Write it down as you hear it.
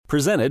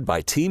Presented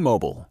by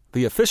T-Mobile,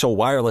 the official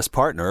wireless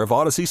partner of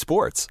Odyssey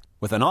Sports.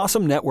 With an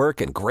awesome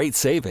network and great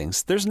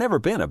savings, there's never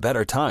been a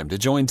better time to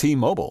join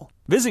T-Mobile.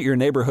 Visit your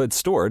neighborhood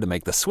store to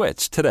make the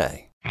switch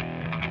today.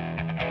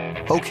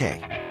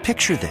 Okay,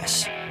 picture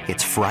this.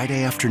 It's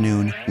Friday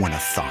afternoon when a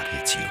thought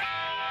hits you.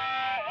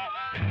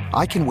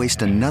 I can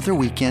waste another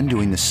weekend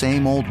doing the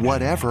same old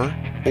whatever,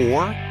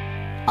 or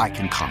I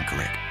can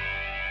conquer it.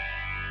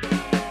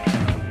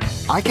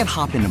 I can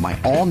hop into my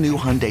all-new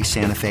Hyundai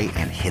Santa Fe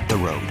and hit the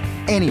road.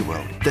 Any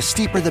road. The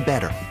steeper, the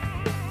better.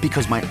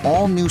 Because my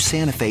all-new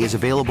Santa Fe is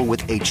available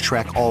with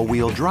H-Track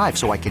all-wheel drive,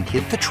 so I can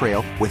hit the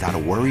trail without a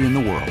worry in the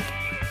world.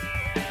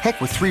 Heck,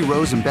 with 3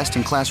 rows and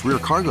best-in-class rear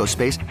cargo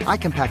space, I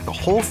can pack the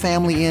whole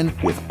family in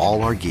with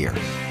all our gear.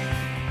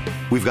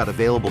 We've got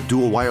available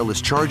dual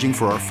wireless charging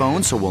for our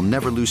phones, so we'll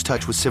never lose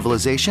touch with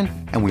civilization,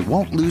 and we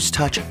won't lose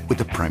touch with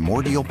the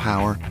primordial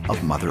power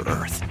of Mother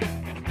Earth.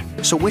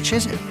 So which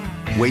is it?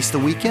 Waste the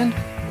weekend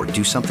or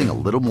do something a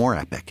little more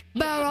epic?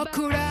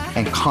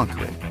 And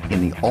conquer it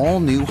in the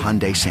all-new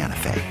Hyundai Santa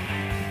Fe.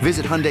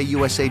 Visit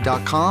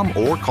HyundaiUSA.com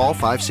or call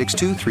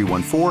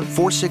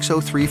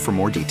 562-314-4603 for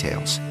more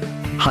details.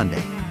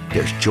 Hyundai,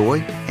 there's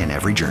joy in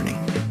every journey.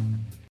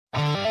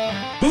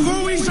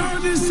 Before we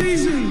started this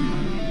season,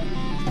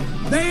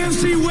 the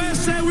AFC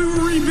West said we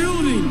were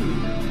rebuilding.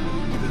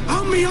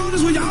 I'm gonna be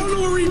honest with you, I don't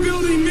know what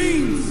rebuilding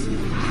means.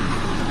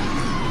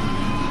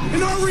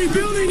 In our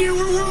rebuilding year,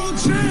 we're world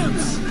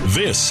champs.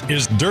 This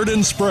is Dirt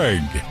and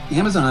Sprague.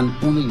 Amazon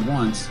only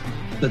wants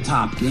the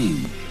top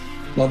game.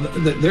 Well,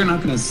 they're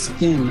not going to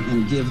skim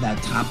and give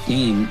that top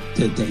game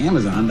to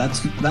Amazon.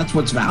 That's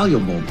what's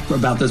valuable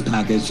about this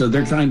package. So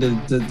they're trying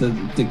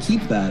to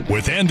keep that.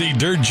 With Andy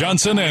Dirt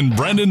Johnson and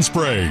Brendan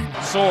Sprague.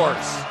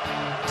 Soares,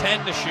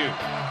 10 to shoot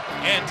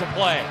and to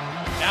play.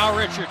 Now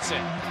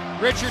Richardson.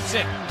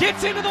 Richardson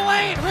gets into the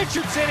lane.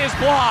 Richardson is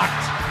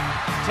blocked.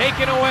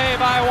 Taken away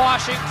by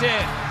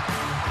Washington.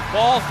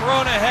 Ball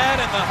thrown ahead,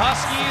 and the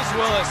Huskies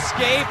will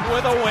escape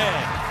with a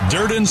win.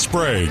 Dirt and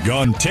Sprague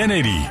on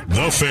 1080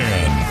 The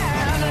Fan.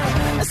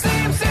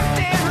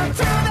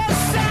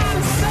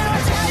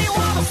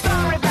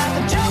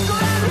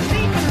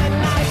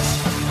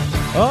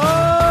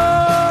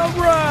 All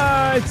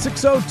right,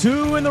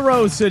 6:02 in the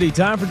Rose City.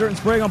 Time for Dirt and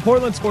Sprague on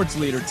Portland Sports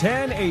Leader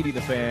 1080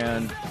 The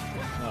Fan.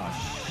 Oh,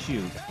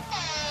 shoot.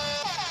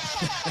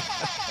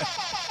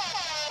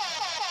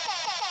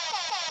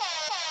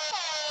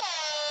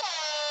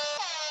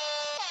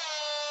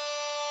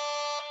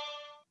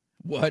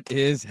 What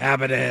is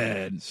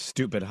happening?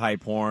 Stupid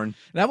hype horn.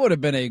 That would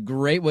have been a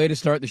great way to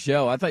start the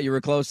show. I thought you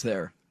were close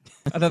there.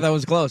 I thought that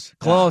was close.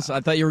 Close.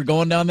 I thought you were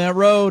going down that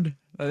road.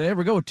 There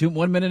we go.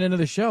 1 minute into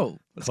the show.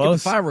 Let's get the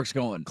fireworks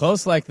going.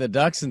 Close like the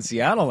Ducks in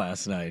Seattle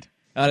last night.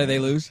 How did they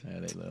lose? Yeah,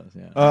 they lose,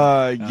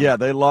 yeah. Yeah,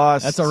 they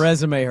lost. That's a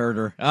resume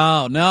herder.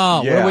 Oh,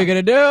 no. Yeah. What are we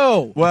going to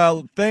do?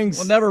 Well,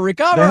 We'll never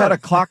recover. They had a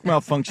clock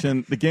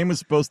malfunction. The game was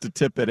supposed to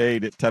tip at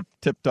 8. It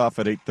tipped off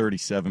at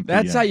 8:37 p.m.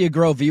 That's how you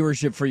grow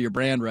viewership for your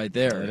brand right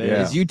there.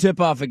 Is you tip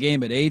off a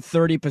game at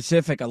 8:30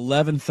 Pacific,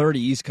 11:30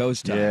 East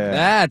Coast time. Yeah.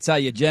 That's how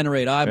you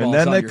generate eyeballs And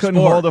then on they your couldn't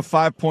sport. hold a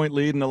 5-point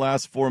lead in the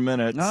last 4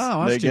 minutes.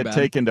 Oh, that's they too get bad.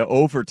 taken to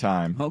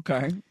overtime.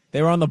 Okay.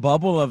 They were on the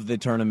bubble of the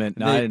tournament.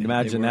 They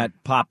Imagine were. that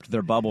popped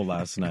their bubble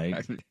last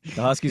night. The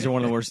Huskies are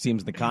one of the worst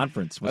teams in the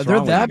conference. What's They're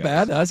wrong with that you guys?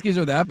 bad? The Huskies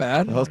are that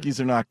bad? The Huskies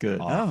are not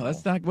good. Oh,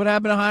 that's not. What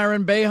happened to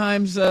hiring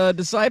Boeheim's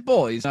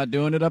disciple? He's not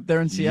doing it up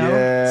there in Seattle.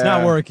 Yeah. It's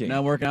not working.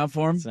 Not working out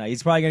for him.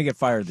 He's probably going to get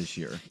fired this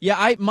year.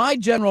 Yeah, my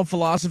general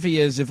philosophy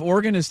is if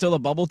Oregon is still a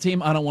bubble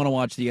team, I don't want to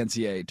watch the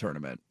NCAA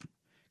tournament.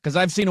 Because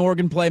I've seen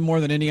Oregon play more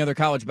than any other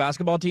college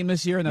basketball team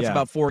this year, and that's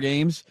about 4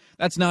 games.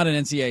 That's not an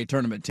NCAA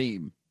tournament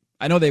team.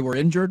 I know they were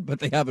injured, but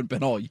they haven't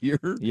been all year.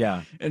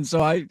 Yeah. And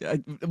so I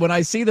when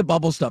I see the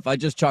bubble stuff, I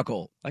just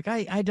chuckle. Like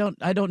I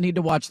don't need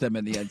to watch them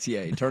in the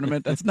NCAA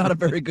tournament. That's not a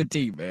very good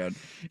team, man.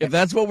 If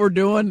that's what we're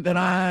doing, then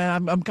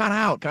I'm kind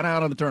of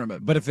out on the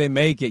tournament. But if they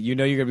make it, you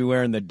know you're going to be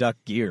wearing the Duck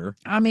gear.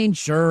 I mean,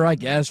 sure, I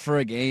guess for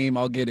a game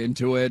I'll get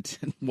into it.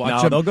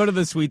 They'll go to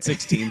the Sweet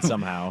 16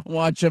 somehow.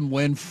 Watch them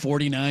win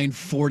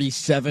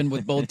 49-47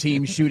 with both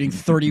teams shooting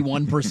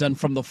 31%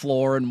 from the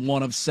floor and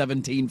 1 of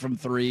 17 from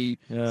 3.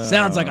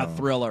 Sounds like a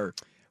thriller.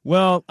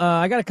 Well,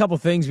 I got a couple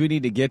things we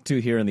need to get to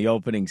here in the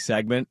opening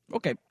segment.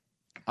 Okay.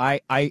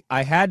 I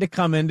had to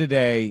come in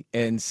today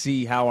and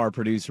see how our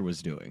producer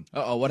was doing.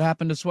 Uh-oh, what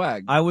happened to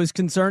Swag? I was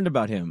concerned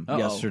about him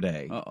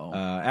yesterday.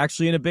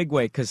 Actually, in a big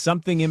way, because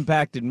something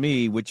impacted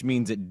me, which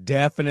means it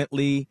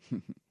definitely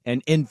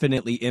and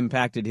infinitely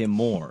impacted him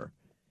more.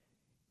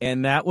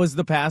 And that was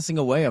the passing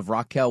away of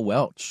Raquel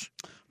Welch.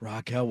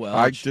 Raquel Welch.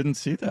 I didn't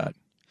see that.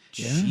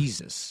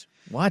 Jesus.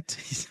 What?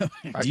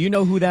 Do you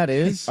know who that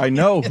is? I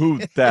know who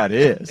that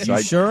is.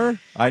 You sure?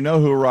 I know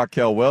who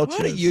Raquel Welch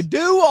What is. do you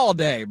do all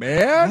day,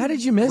 man? How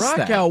did you miss that?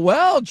 Raquel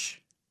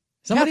Welch.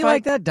 Somebody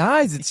like that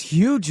dies. It's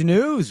huge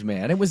news,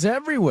 man. It was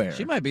everywhere.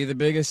 She might be the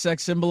biggest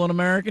sex symbol in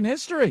American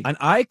history. An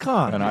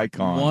icon.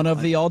 One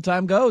of the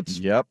all-time GOATs.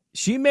 Yep.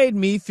 She made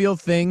me feel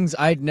things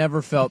I'd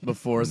never felt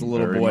before as a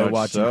little boy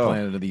watching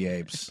Planet of the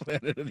Apes.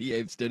 Planet of the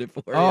Apes did it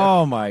for you.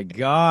 Oh, my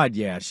God,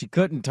 yeah. She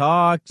couldn't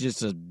talk.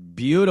 Just a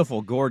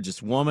beautiful,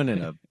 gorgeous woman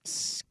in a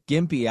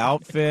skimpy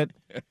outfit.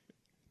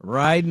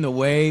 Riding the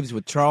waves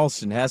with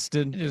Charleston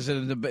Heston. Just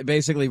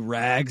basically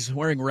rags,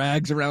 wearing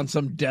rags around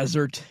some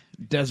desert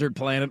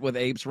planet with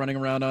apes running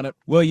around on it.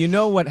 Well, you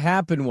know what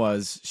happened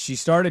was she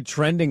started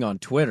trending on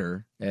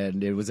Twitter,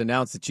 and it was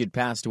announced that she had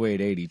passed away at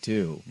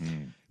 82.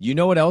 You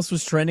know what else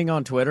was trending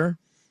on Twitter?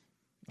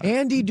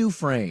 Andy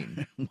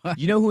Dufresne.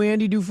 You know who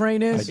Andy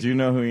Dufresne is? I do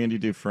know who Andy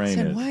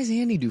Dufresne is. Why is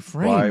Andy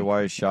Dufresne?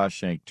 Why is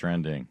Shawshank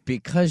trending?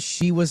 Because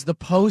she was the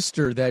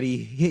poster that he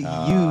used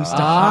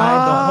to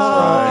hide the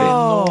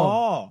hole in the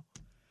wall.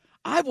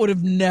 I would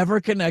have never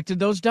connected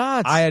those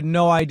dots. I had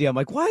no idea. I'm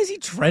like, why is he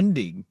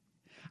trending?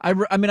 I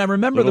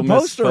remember Little the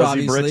poster, Miss Fuzzy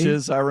obviously.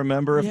 Britches, I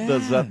remember.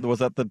 Was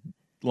that the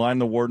line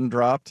the warden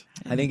dropped?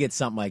 I think it's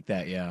something like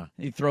that, yeah.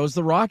 He throws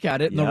the rock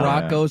at it, and the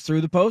rock goes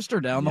through the poster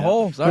down the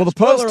hole. Well, the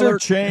poster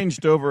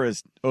changed over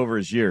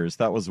his years.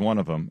 That was one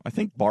of them. I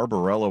think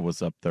Barbarella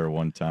was up there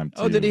one time,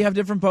 too. Oh, did he have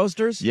different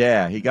posters?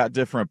 Yeah, he got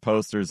different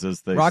posters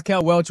as they...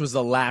 Raquel Welch was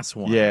the last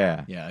one.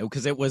 Yeah. Yeah,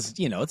 because it was,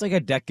 it's like a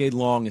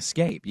decade-long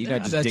escape. You're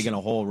not just digging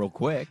a hole real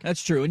quick.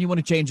 That's true, and you want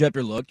to change up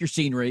your look, your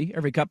scenery,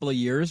 every couple of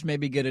years,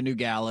 maybe get a new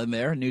gal in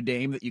there, a new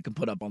dame that you can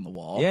put up on the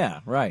wall. Yeah,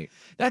 right.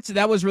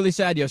 That was really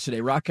sad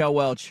yesterday. Raquel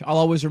Welch. I'll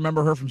always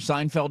remember her from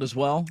Seinfeld as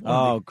well.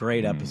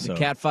 Great episode. The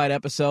cat fight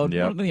episode.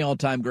 Yep. One of the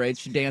all-time greats.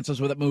 She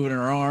dances with it, moving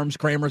her arms.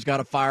 Kramer's got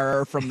to fire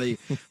her from the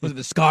was it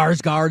the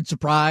Skarsgård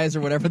surprise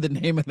or whatever the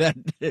name of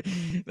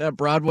that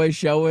Broadway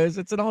show is.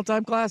 It's an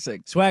all-time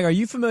classic. Swag, are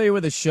you familiar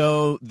with the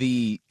show?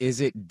 Is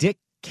it Dick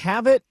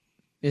Cavett?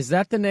 Is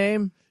that the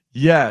name?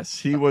 Yes,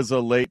 he was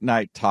a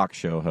late-night talk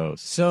show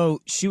host.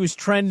 So she was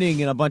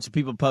trending, and a bunch of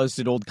people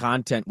posted old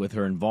content with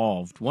her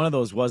involved. One of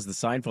those was the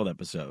Seinfeld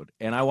episode,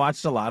 and I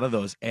watched a lot of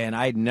those, and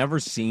I'd never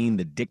seen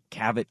the Dick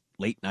Cavett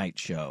late-night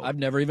show. I've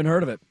never even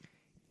heard of it.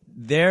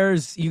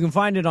 You can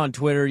find it on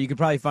Twitter. You can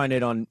probably find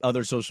it on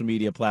other social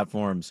media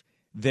platforms.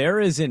 There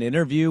is an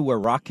interview where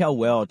Raquel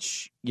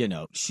Welch,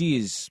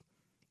 she's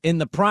in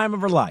the prime of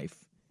her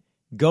life,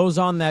 goes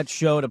on that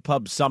show to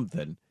pub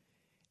something.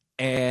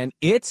 And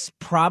it's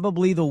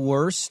probably the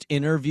worst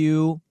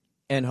interview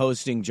and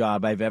hosting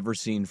job I've ever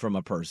seen from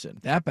a person.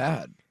 That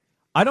bad.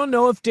 I don't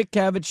know if Dick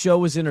Cavett's show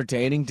was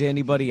entertaining to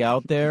anybody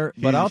out there,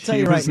 but I'll tell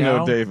you right now. He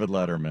was no David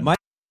Letterman. My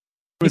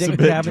it was Dick a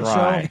bit Cavett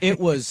dry. show, it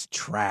was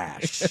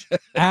trash.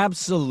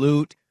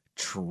 Absolute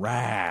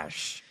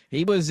trash.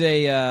 He was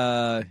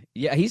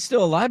he's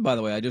still alive, by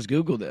the way. I just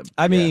Googled him.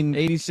 I mean,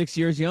 86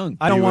 years young.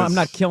 I'm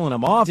not killing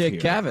him off Dick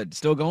here. Cavett,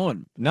 still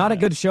going. Not a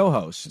good show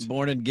host.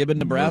 Born in Gibbon,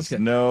 Nebraska.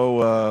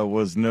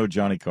 Was no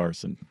Johnny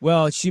Carson.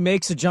 Well, she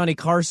makes a Johnny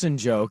Carson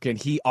joke, and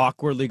he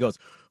awkwardly goes,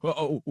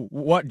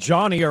 what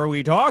Johnny are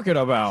we talking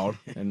about?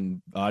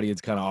 And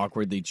audience kind of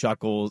awkwardly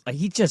chuckles.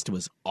 He just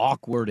was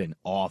awkward and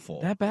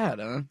awful. That bad,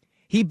 huh?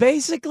 He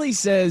basically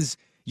says,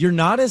 you're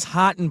not as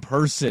hot in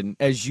person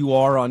as you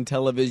are on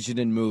television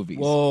and movies.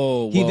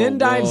 He then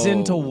dives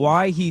into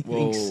why he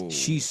thinks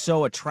she's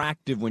so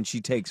attractive when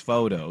she takes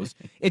photos.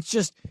 It's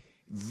just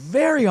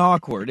very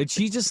awkward. And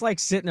she's just like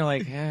sitting there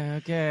like,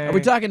 okay. Are we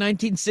talking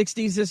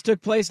 1960s this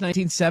took place?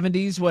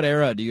 1970s? What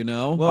era, do you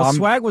know? Well,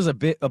 Swag was a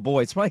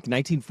boy. It's probably like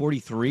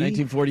 1943.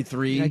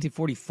 1943.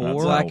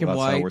 1944. Black and white.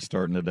 That's how we're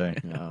starting today.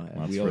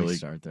 We always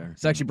start there.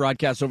 It's actually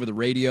broadcast over the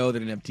radio. They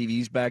didn't have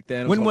TVs back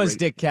then. When was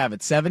Dick Cavett?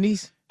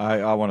 70s?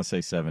 I want to say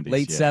 70s.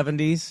 Late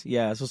 70s?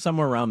 Yeah, so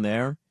somewhere around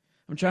there.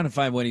 I'm trying to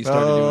find when he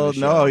started doing the show.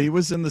 No, he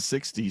was in the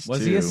 60s, was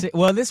too. He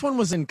well, this one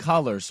was in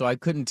color, so I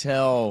couldn't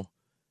tell.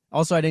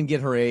 Also, I didn't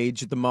get her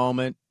age at the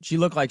moment. She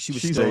looked like she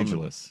was She's still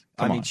ageless.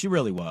 I mean, she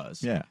really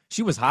was. Yeah.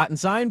 She was hot in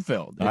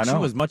Seinfeld. And I know. She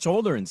was much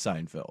older in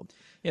Seinfeld.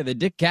 Yeah, the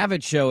Dick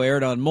Cavett show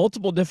aired on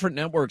multiple different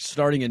networks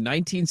starting in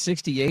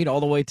 1968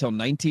 all the way till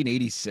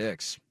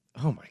 1986.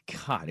 Oh, my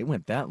God. It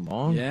went that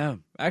long? Yeah.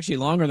 Actually,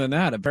 longer than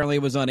that. Apparently,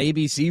 it was on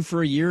ABC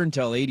for a year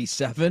until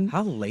 87.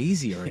 How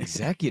lazy are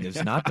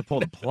executives not to pull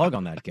the plug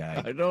on that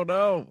guy? I don't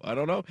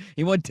know.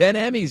 He won 10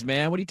 Emmys,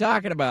 man. What are you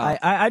talking about?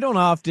 I don't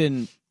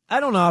often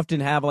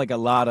have like a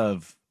lot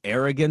of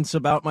arrogance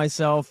about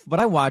myself, but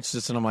I watched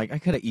this and I'm like, I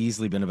could have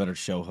easily been a better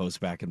show host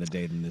back in the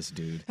day than this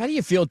dude. How do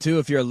you feel, too,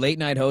 if you're a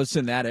late-night host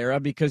in that era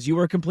because you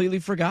were completely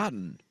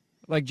forgotten?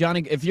 Like,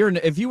 Johnny, if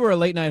you were a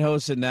late-night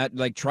host and that,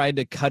 like, tried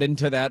to cut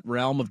into that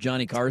realm of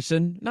Johnny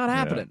Carson, not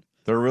happening.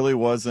 Yeah. There really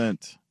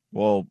wasn't,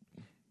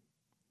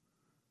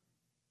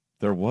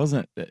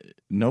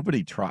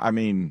 nobody tried. I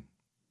mean,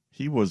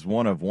 he was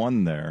one of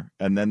one there,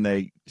 and then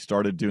then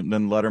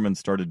Letterman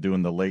started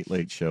doing the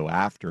Late Show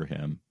after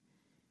him.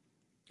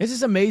 It's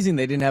just amazing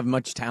they didn't have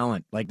much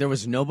talent. Like, there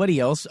was nobody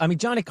else. I mean,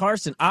 Johnny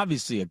Carson,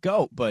 obviously a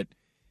GOAT, but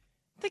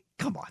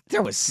Come on,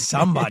 there was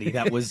somebody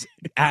that was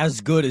as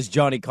good as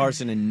Johnny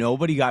Carson and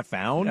nobody got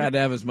found. I'd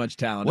have as much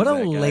talent. What as a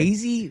that guy.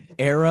 lazy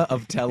era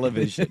of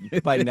television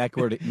by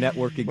network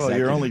executives. Well,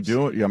 you're only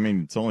doing. I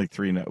mean, it's only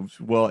 3.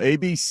 Well,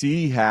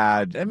 ABC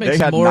had. That makes they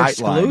it had more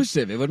Nightline.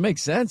 Exclusive. It would make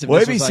sense. If Well,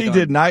 this was ABC like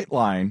did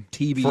Nightline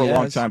TBS. for a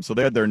long time, so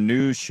they had their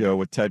news show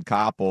with Ted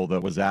Koppel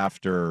that was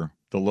after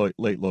the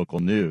late local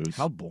news.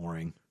 How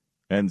boring.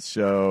 And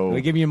so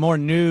We give you more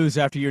news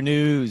after your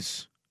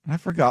news. I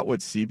forgot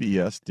what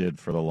CBS did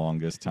for the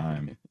longest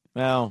time.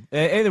 Well,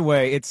 either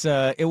way,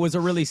 it was a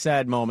really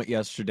sad moment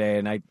yesterday,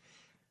 and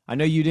I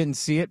know you didn't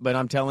see it, but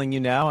I'm telling you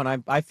now,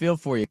 and I feel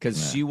for you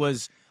because she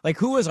was like,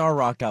 who was our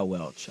Raquel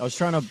Welch? I was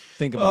trying to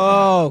think about.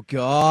 Oh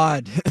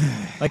God,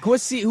 like who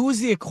was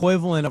the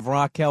equivalent of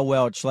Raquel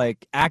Welch?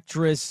 Like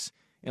actress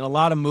in a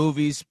lot of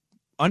movies,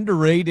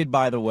 underrated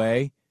by the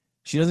way.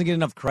 She doesn't get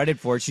enough credit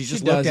for it. She's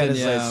just looked at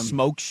as a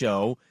smoke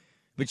show,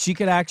 but she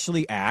could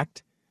actually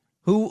act.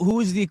 Who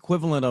is the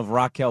equivalent of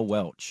Raquel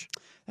Welch?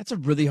 That's a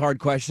really hard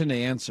question to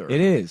answer. It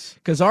is.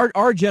 Because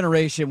our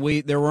generation,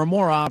 there were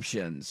more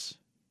options.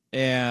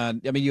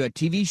 And, I mean, you had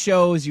TV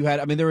shows,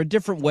 there were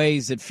different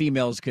ways that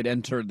females could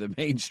enter the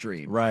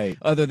mainstream. Right.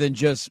 Other than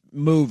just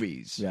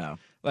movies. Yeah.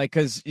 Like,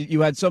 because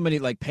you had so many,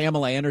 like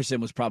Pamela Anderson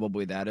was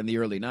probably that in the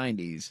early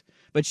 90s.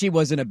 But she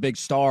wasn't a big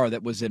star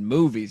that was in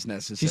movies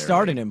necessarily. She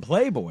started in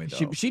Playboy,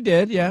 though. She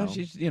did, yeah.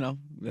 She's,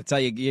 that's how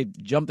you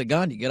jump the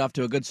gun. You get off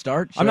to a good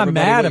start. I'm not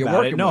mad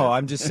about it. No,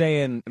 I'm just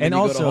saying. and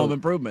also, go to Home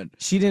Improvement.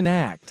 She didn't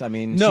act. I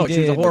mean, no, she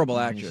was a did, horrible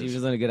actress. She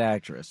wasn't a good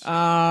actress.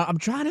 I'm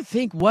trying to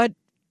think what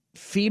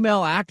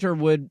female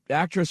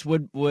actress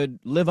would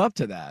live up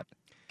to that.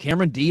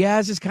 Cameron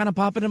Diaz is kind of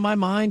popping in my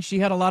mind. She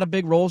had a lot of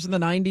big roles in the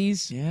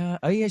 90s. Yeah.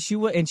 Oh, yeah, she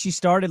would. And she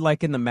started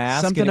like in The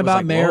Mask. Something about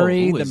like,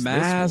 Mary, The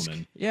Mask.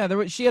 Yeah,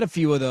 she had a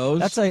few of those.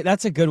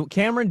 That's a good one.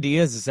 Cameron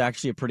Diaz is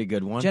actually a pretty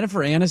good one. Jennifer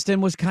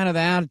Aniston was kind of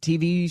that, a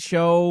TV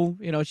show.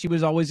 She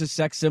was always a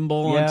sex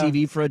symbol on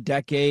TV for a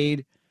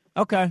decade.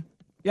 Okay.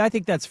 Yeah, I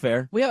think that's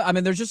fair.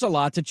 There's just a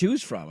lot to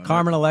choose from.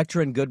 Carmen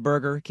Electra and Good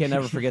Burger. Can't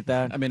never forget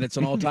that. It's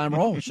an all-time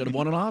role. Should have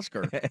won an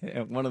Oscar.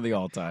 One of the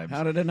all-times.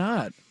 How did it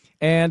not?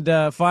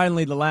 And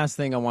finally, the last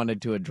thing I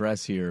wanted to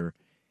address here.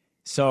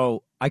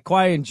 So I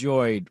quite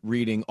enjoyed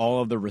reading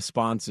all of the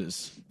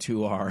responses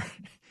to our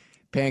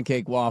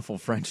pancake waffle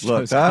French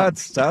toast. Look,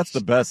 that's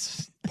the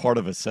best part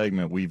of a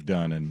segment we've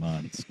done in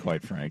months,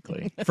 quite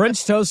frankly.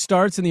 French toast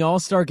starts in the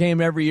All-Star game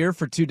every year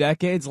for 2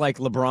 decades, like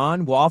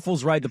LeBron.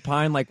 Waffles ride the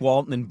pine like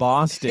Walton in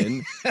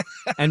Boston.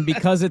 And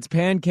because it's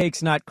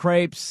pancakes, not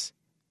crepes,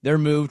 they're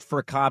moved for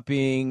a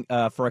copying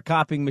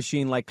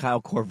machine like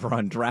Kyle Korver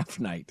on draft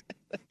night.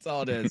 That's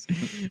all it is.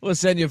 We'll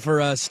send you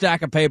for a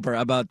stack of paper.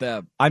 How about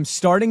that? I'm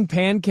starting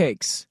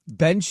pancakes,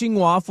 benching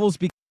waffles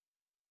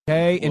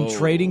and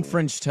trading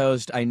French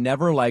toast. I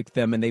never liked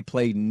them, and they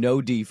play no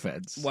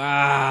defense.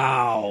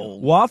 Wow.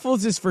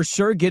 Waffles is for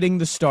sure getting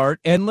the start.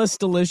 Endless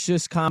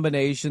delicious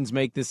combinations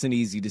make this an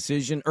easy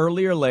decision.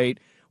 Early or late,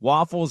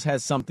 Waffles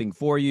has something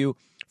for you.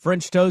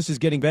 French toast is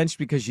getting benched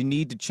because you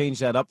need to change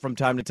that up from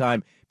time to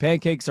time.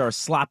 Pancakes are a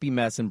sloppy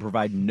mess and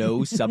provide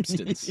no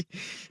substance.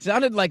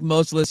 Sounded like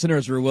most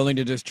listeners were willing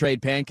to just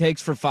trade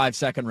pancakes for 5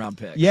 second-round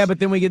picks. Yeah, but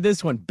then we get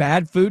this one.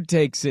 Bad food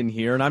takes in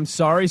here, and I'm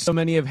sorry so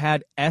many have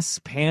had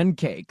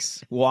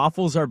pancakes.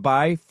 Waffles are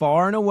by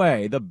far and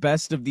away the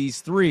best of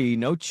these 3.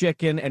 No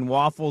chicken and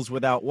waffles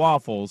without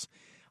waffles.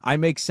 I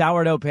make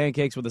sourdough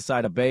pancakes with a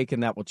side of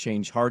bacon that will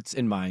change hearts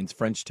and minds.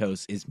 French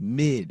toast is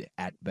mid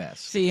at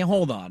best. See,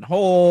 hold on.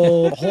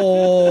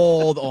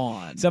 Hold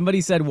on.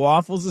 Somebody said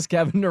waffles is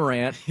Kevin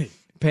Durant,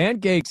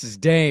 pancakes is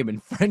Dame,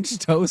 and French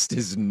toast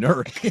is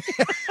Nurk.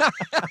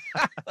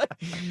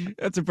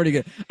 That's a pretty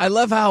good. I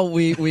love how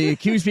we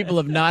accuse people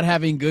of not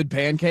having good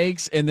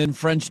pancakes, and then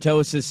French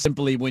toast is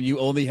simply when you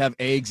only have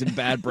eggs and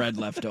bad bread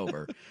left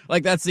over.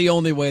 Like, that's the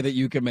only way that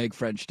you can make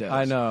French toast.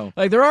 I know.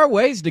 Like, there are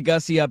ways to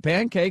gussy up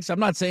pancakes. I'm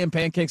not saying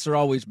pancakes are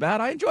always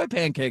bad. I enjoy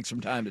pancakes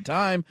from time to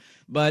time.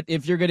 But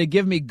if you're going to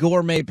give me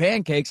gourmet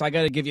pancakes, I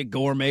got to give you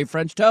gourmet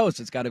French toast.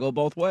 It's got to go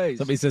both ways.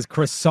 Somebody says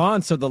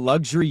croissants are the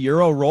luxury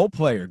Euro role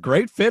player.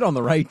 Great fit on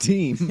the right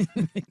team.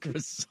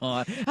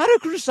 Croissant. How do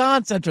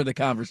croissants enter the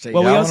conversation?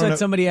 Well, we also had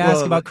somebody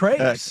ask about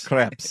crepes.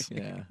 Crepes.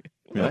 Yeah.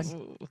 Yes.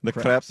 The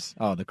crepes.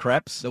 Oh, the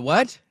crepes. The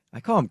what? I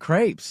call them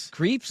crepes.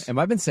 Creeps? Have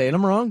I been saying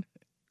them wrong?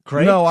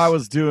 Crepes? No, I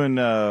was doing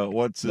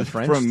what's the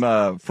French?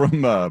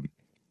 from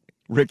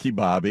Ricky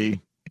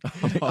Bobby.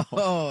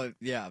 Oh,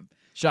 yeah.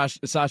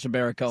 Sacha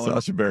Baron Cohen.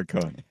 Sacha Baron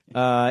Cohen.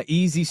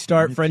 Easy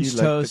start French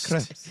toast.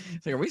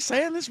 Are we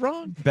saying this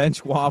wrong?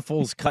 Bench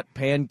waffles, cut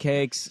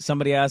pancakes.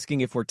 Somebody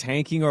asking if we're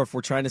tanking or if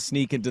we're trying to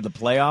sneak into the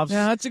playoffs.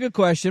 Yeah, that's a good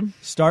question.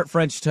 Start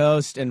French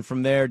toast, and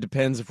from there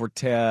depends if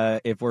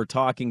we're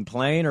talking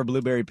plain or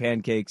blueberry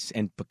pancakes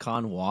and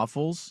pecan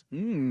waffles. I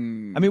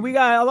mean, we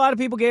got a lot of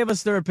people gave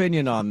us their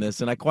opinion on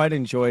this, and I quite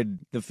enjoyed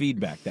the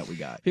feedback that we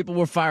got. People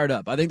were fired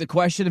up. I think the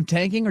question of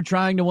tanking or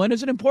trying to win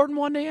is an important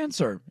one to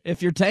answer.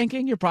 If you're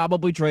tanking, you're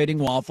probably trading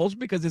waffles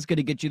because it's going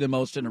to get you the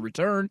most in a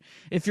return.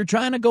 If you're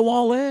trying to go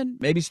all in,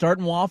 maybe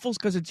starting waffles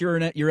because it's your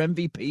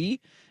MVP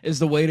is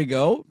the way to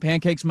go.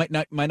 Pancakes might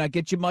not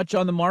get you much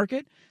on the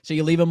market, so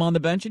you leave them on the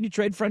bench and you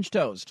trade French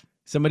toast.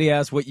 Somebody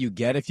asked what you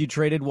get if you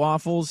traded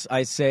waffles.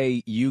 I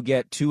say you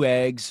get 2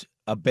 eggs,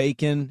 a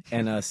bacon,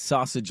 and a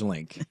sausage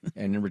link,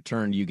 and in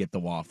return you get the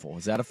waffle.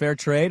 Is that a fair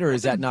trade, or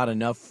is that not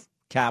enough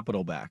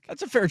capital back?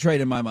 That's a fair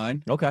trade in my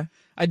mind. Okay.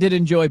 I did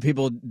enjoy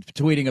people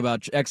tweeting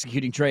about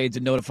executing trades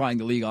and notifying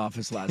the league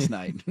office last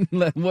night.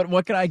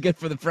 What can I get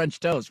for the French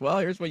toast? Well,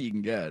 here's what you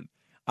can get.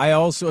 I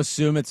also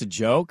assume it's a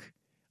joke.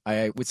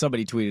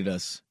 Somebody tweeted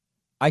us,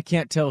 I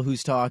can't tell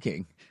who's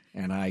talking,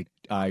 and I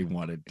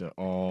wanted to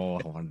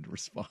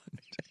respond.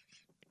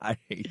 I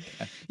hate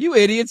that. You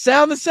idiots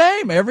sound the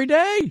same every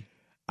day.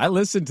 I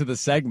listened to the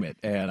segment,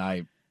 and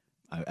I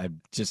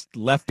just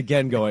left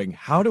again going,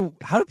 how do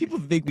people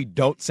think we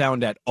don't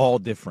sound at all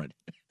different?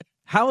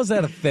 How is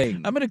that a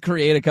thing? I'm going to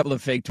create a couple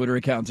of fake Twitter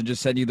accounts and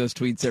just send you those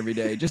tweets every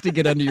day just to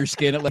get under your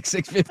skin at like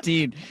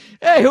 6:15.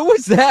 Hey, who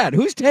was that?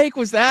 Whose take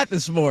was that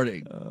this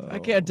morning? I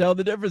can't tell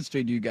the difference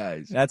between you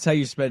guys. That's how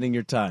you're spending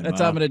your time.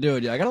 That's how I'm going to do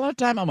it. Yeah, I got a lot of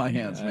time on my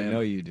hands, man. I know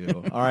you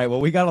do. All right, well,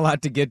 we got a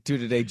lot to get to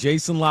today.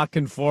 Jason La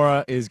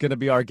Canfora is going to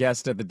be our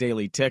guest at the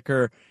Daily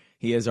Ticker.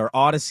 He is our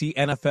Odyssey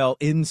NFL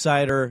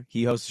insider.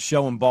 He hosts a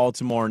show in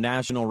Baltimore,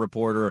 national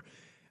reporter.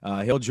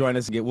 He'll join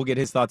us. We'll get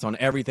his thoughts on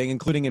everything,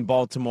 including in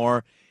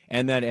Baltimore.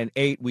 And then at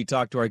 8, we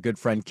talk to our good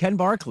friend Ken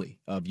Barkley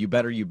of You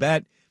Better You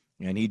Bet,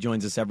 and he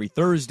joins us every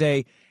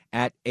Thursday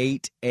at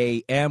 8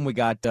 a.m. We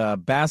got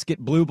basket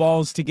blue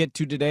balls to get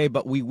to today,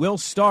 but we will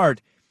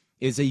start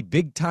is a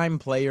big-time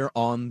player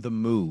on the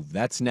move.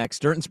 That's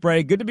next. Dirt and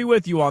Sprague, good to be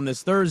with you on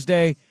this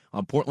Thursday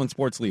on Portland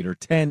Sports Leader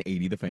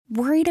 1080 The Fan.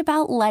 Worried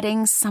about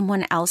letting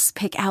someone else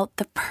pick out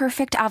the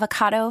perfect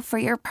avocado for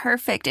your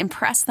perfect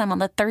impress them on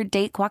the third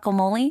date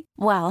guacamole?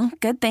 Well,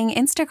 good thing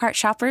Instacart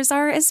shoppers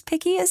are as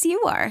picky as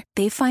you are.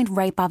 They find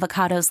ripe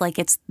avocados like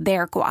it's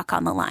their guac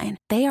on the line.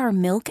 They are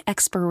milk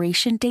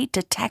expiration date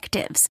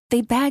detectives.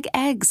 They bag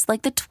eggs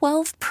like the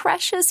 12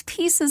 precious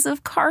pieces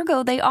of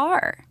cargo they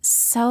are.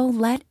 So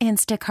let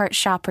Instacart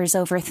shoppers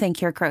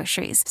overthink your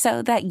groceries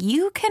so that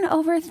you can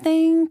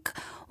overthink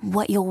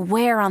what you'll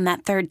wear on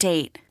that third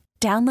date.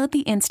 Download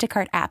the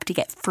Instacart app to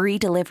get free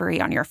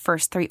delivery on your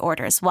first 3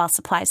 orders while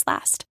supplies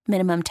last.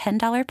 Minimum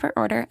 $10 per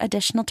order.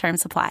 Additional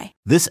terms apply.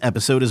 This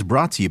episode is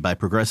brought to you by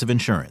Progressive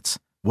Insurance.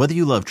 Whether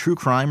you love true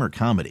crime or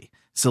comedy,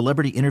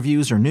 celebrity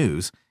interviews or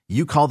news,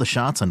 you call the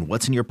shots on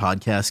what's in your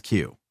podcast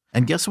queue.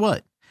 And guess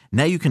what?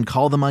 Now you can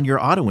call them on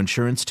your auto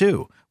insurance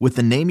too with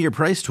the Name Your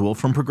Price tool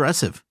from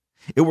Progressive.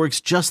 It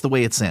works just the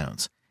way it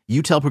sounds.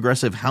 You tell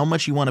Progressive how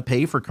much you want to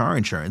pay for car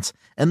insurance,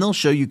 and they'll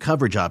show you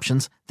coverage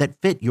options that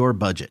fit your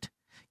budget.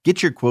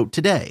 Get your quote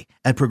today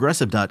at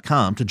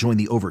Progressive.com to join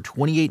the over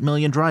 28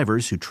 million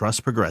drivers who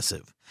trust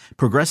Progressive.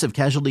 Progressive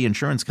Casualty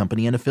Insurance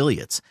Company and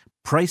Affiliates.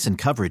 Price and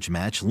coverage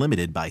match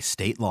limited by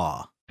state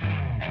law.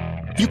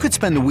 You could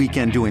spend the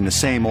weekend doing the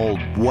same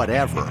old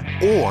whatever,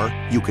 or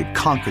you could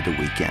conquer the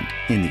weekend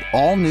in the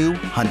all-new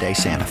Hyundai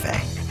Santa Fe.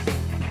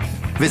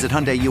 Visit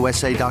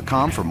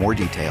HyundaiUSA.com for more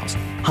details.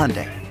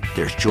 Hyundai.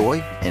 There's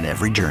joy in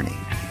every journey.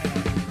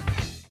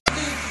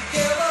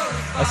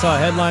 I saw a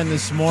headline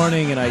this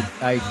morning, and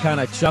I kind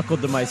of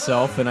chuckled to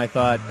myself, and I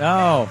thought,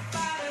 oh,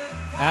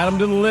 add them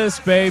to the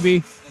list,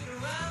 baby.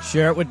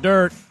 Share it with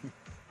Dirt.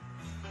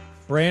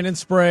 Brandon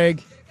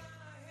Sprague,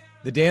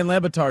 the Dan Le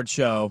Batard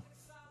Show,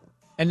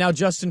 and now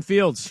Justin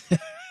Fields.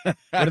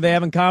 What do they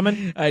have in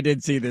common? I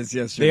did see this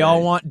yesterday. They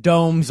all want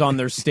domes on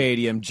their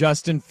stadium.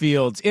 Justin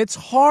Fields. It's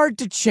hard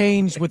to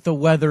change with the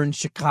weather in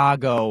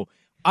Chicago.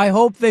 I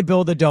hope they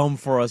build a dome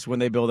for us when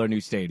they build our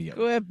new stadium.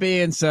 Quit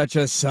being such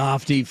a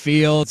softy,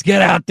 Fields.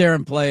 Get out there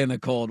and play in the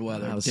cold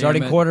weather. The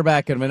starting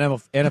quarterback of an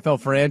NFL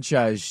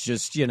franchise,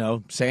 just,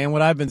 saying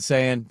what I've been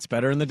saying. It's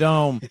better in the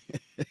dome.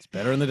 It's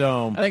better in the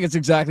dome. I think it's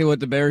exactly what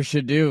the Bears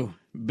should do.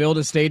 Build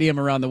a stadium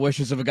around the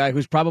wishes of a guy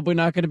who's probably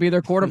not going to be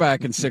their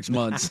quarterback in 6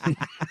 months.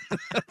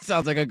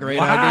 Sounds like a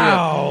great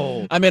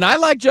idea. I mean, I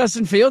like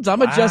Justin Fields.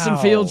 I'm a Justin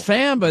Fields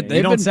fan, but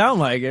they don't sound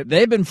like it.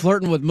 They've been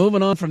flirting with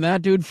moving on from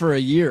that dude for a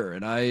year,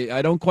 and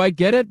I don't quite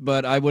get it,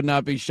 but I would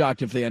not be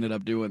shocked if they ended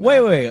up doing that.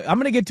 Wait. I'm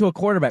going to get to a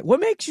quarterback. What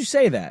makes you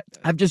say that?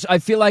 I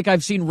feel like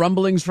I've seen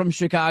rumblings from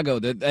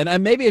Chicago,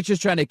 and maybe it's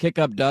just trying to kick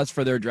up dust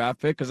for their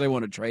draft pick because they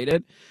want to trade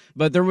it.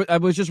 But I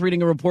was just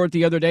reading a report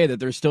the other day that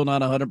they're still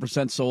not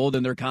 100% sold,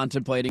 and they're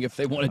contemplating if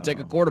they want to take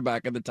a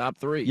quarterback in the top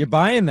 3. You're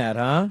buying that,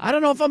 huh? I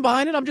don't know if I'm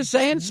buying it. I'm just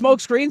saying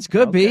smoke screens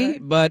could be,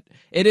 but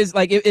it is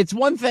like it's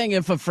one thing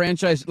if a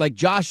franchise like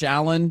Josh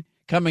Allen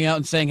coming out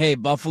and saying, hey,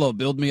 Buffalo,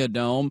 build me a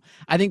dome.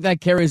 I think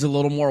that carries a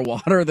little more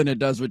water than it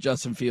does with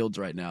Justin Fields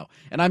right now.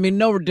 And I mean,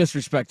 no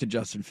disrespect to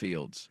Justin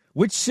Fields.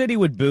 Which city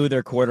would boo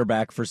their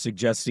quarterback for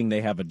suggesting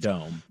they have a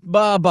dome?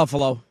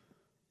 Buffalo.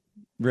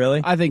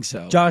 Really? I think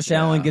so. Josh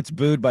Allen gets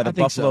booed by the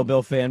Buffalo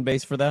Bill fan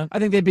base for that? I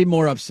think they'd be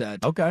more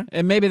upset. Okay.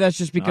 And maybe that's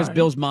just because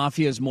Bill's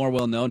Mafia is more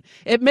well known.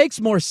 It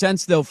makes more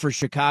sense, though, for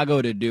Chicago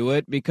to do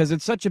it because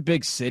it's such a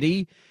big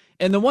city.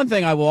 And the one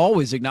thing I will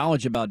always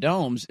acknowledge about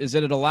domes is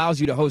that it allows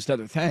you to host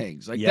other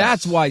things. Like, yes.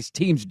 That's why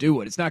teams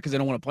do it. It's not because they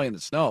don't want to play in the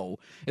snow.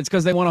 It's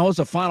because they want to host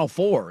a Final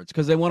Four. It's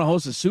because they want to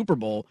host a Super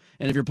Bowl.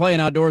 And if you're playing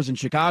outdoors in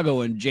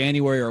Chicago in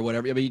January or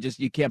whatever, I mean,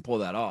 you can't pull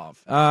that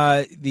off.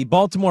 The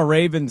Baltimore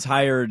Ravens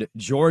hired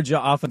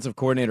Georgia offensive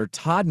coordinator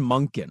Todd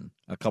Monken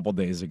a couple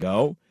days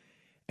ago.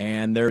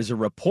 And there's a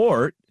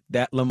report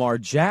that Lamar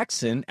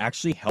Jackson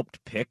actually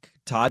helped pick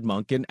Todd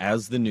Monken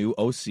as the new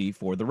OC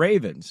for the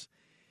Ravens.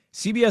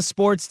 CBS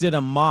Sports did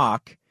a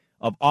mock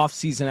of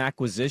offseason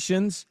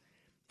acquisitions,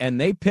 and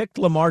they picked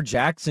Lamar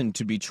Jackson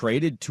to be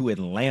traded to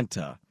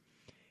Atlanta.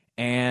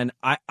 And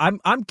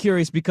I'm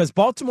curious because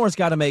Baltimore's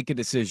got to make a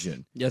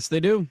decision. Yes, they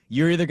do.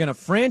 You're either going to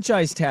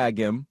franchise tag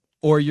him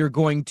or you're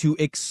going to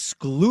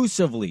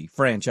exclusively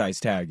franchise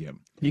tag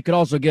him. You could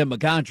also give him a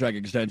contract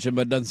extension,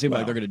 but it doesn't seem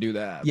like they're going to do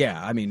that.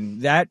 Yeah, I mean,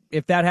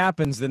 if that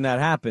happens, then that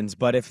happens.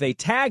 But if they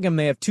tag him,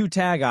 they have 2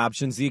 tag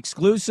options. The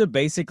exclusive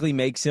basically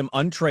makes him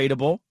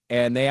untradeable,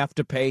 and they have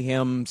to pay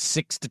him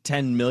 $6 to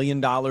 $10 million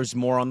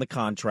more on the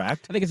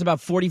contract. I think it's about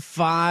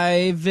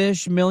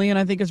 45-ish million,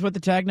 I think is what the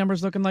tag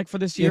number's looking like for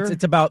this year.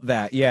 It's about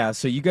that, yeah.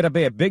 So you got to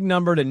pay a big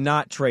number to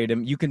not trade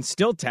him. You can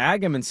still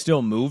tag him and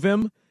still move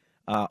him.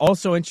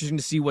 Also interesting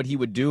to see what he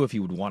would do if he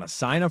would want to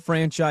sign a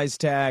franchise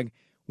tag.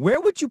 Where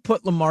would you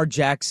put Lamar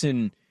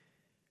Jackson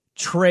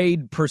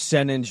trade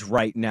percentage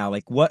right now?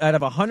 Like, what out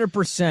of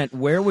 100%,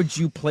 where would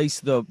you place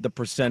the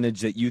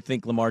percentage that you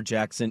think Lamar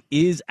Jackson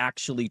is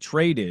actually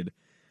traded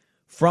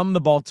from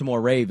the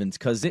Baltimore Ravens?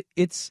 Because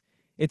it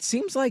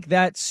seems like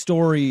that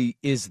story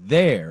is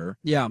there.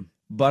 Yeah.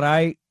 But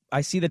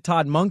I see the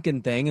Todd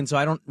Monken thing, and so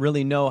I don't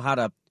really know how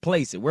to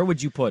place it. Where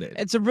would you put it?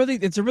 It's a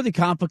really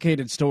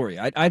complicated story.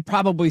 I'd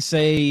probably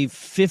say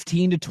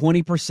 15 to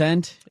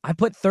 20%. I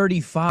put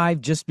 35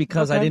 just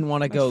because I didn't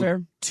want to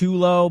go too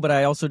low, but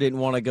I also didn't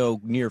want to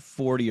go near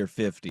 40 or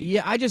 50.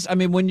 Yeah,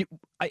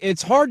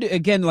 it's hard to,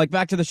 again, like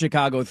back to the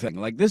Chicago thing.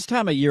 Like this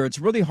time of year, it's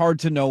really hard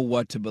to know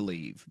what to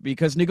believe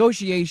because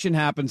negotiation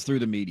happens through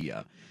the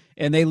media.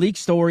 And they leak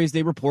stories,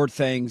 they report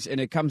things, and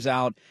it comes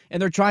out,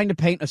 and they're trying to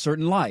paint a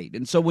certain light.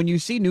 And so when you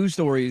see news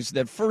stories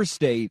that first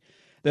state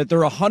that they're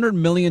 $100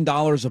 million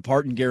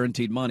apart in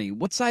guaranteed money,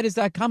 what side is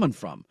that coming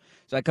from?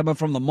 Is that coming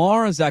from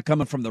Lamar? Is that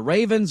coming from the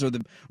Ravens? Or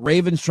the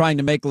Ravens trying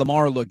to make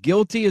Lamar look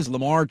guilty? Is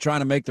Lamar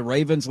trying to make the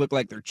Ravens look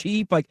like they're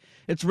cheap? Like,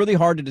 it's really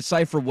hard to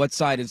decipher what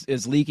side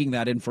is leaking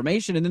that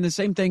information. And then the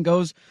same thing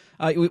goes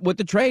with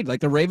the trade. Like,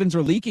 the Ravens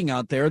are leaking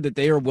out there that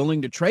they are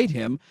willing to trade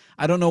him.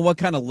 I don't know what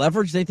kind of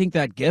leverage they think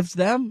that gives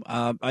them.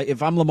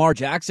 If I'm Lamar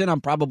Jackson,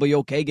 I'm probably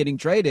okay getting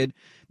traded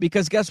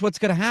because guess what's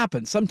going to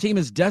happen? Some team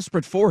is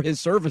desperate for his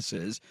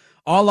services,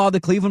 a la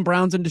the Cleveland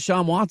Browns and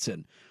Deshaun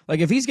Watson. Like,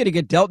 if he's going to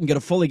get dealt and get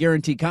a fully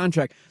guaranteed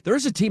contract,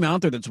 there's a team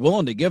out there that's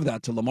willing to give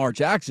that to Lamar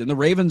Jackson. The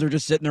Ravens are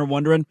just sitting there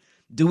wondering,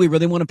 do we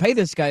really want to pay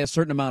this guy a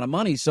certain amount of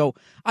money? So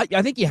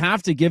I think you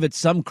have to give it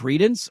some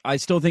credence. I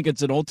still think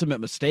it's an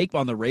ultimate mistake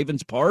on the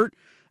Ravens' part.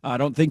 I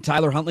don't think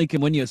Tyler Huntley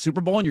can win you a Super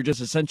Bowl, and you're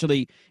just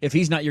essentially, if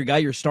he's not your guy,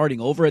 you're starting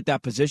over at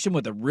that position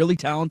with a really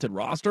talented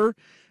roster.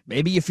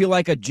 Maybe you feel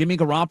like a Jimmy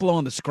Garoppolo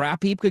on the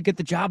scrap heap could get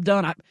the job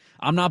done.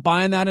 I'm not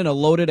buying that in a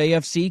loaded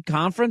AFC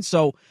conference.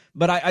 So,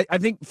 but I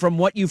think from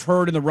what you've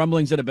heard and the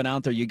rumblings that have been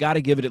out there, you got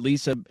to give it at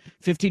least a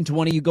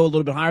 15-20. You go a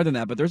little bit higher than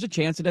that, but there's a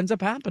chance it ends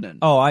up happening.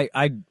 Oh,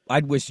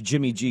 I'd wish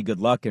Jimmy G good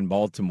luck in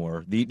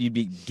Baltimore. You'd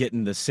be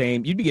getting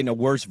a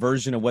worse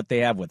version of what they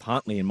have with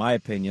Huntley, in my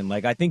opinion.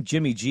 Like, I think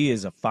Jimmy G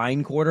is a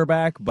fine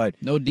quarterback, but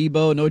no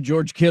Debo, no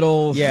George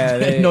Kittle,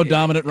 no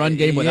dominant run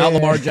game without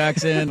Lamar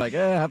Jackson. Like,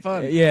 have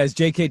fun. Yeah, is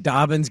J.K.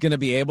 Dobbins going to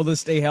be able to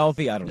stay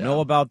healthy? I don't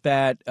know about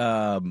that.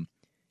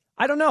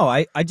 I don't know.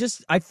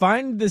 I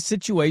find the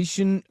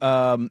situation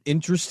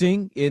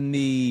interesting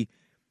in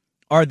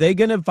are they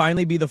going to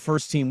finally be the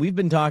first team? We've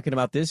been talking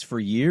about this for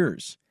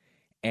years.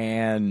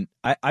 And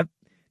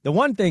the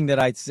one thing that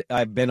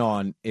I've been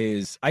on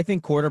is I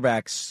think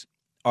quarterbacks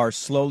are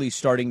slowly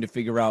starting to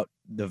figure out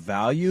the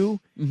value.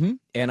 Mm-hmm.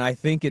 And I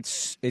think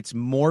it's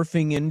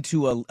morphing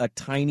into a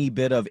tiny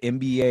bit of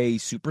NBA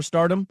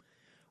superstardom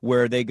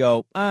where they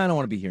go, I don't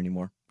want to be here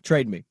anymore.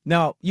 Trade me.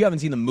 Now, you haven't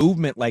seen the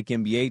movement like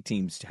NBA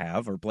teams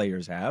have or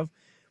players have,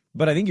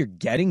 but I think you're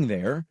getting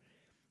there.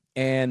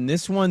 And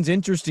this one's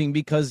interesting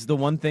because the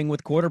one thing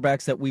with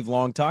quarterbacks that we've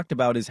long talked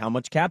about is how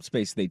much cap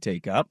space they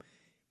take up.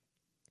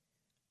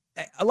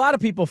 A lot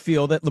of people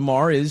feel that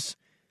Lamar is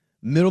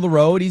middle of the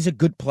road. He's a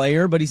good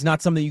player, but he's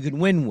not something you can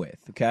win with,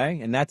 okay?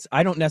 And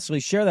I don't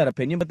necessarily share that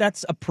opinion, but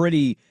that's a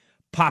pretty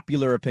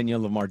popular opinion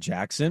of Lamar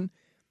Jackson.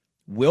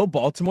 Will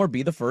Baltimore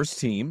be the first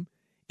team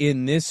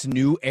in this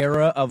new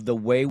era of the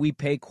way we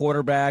pay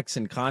quarterbacks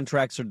and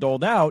contracts are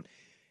doled out?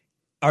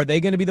 Are they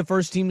going to be the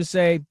first team to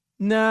say,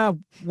 nah,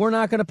 we're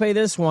not going to pay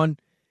this one?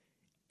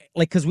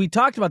 Like, because we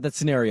talked about that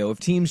scenario. If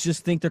teams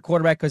just think their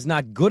quarterback is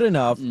not good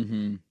enough,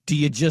 do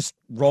you just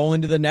roll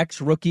into the next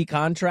rookie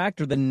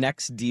contract or the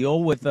next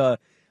deal with a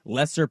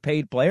lesser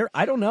paid player?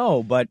 I don't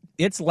know, but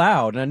it's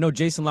loud. And I know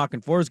Jason La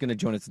Canfora is going to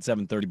join us at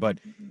 7:30, but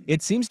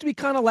it seems to be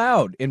kind of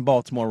loud in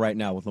Baltimore right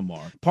now with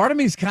Lamar. Part of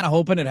me is kind of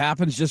hoping it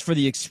happens just for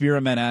the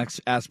experiment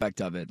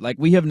aspect of it. Like,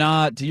 we have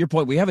not, to your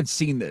point, we haven't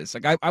seen this.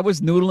 Like, I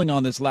was noodling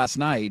on this last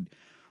night.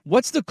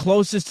 What's the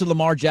closest to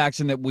Lamar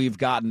Jackson that we've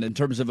gotten in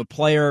terms of a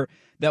player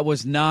that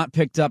was not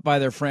picked up by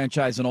their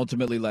franchise and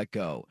ultimately let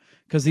go?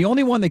 Because the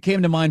only one that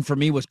came to mind for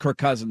me was Kirk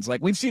Cousins.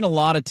 Like, we've seen a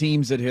lot of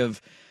teams that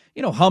have,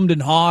 hummed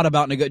and hawed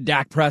about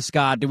Dak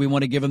Prescott. Do we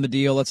want to give him the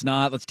deal? Let's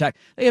not. Let's tack.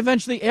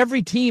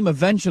 Every team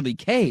eventually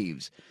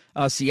caves.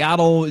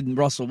 Seattle and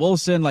Russell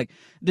Wilson, like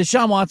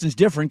Deshaun Watson's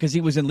different because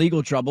he was in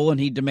legal trouble and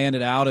he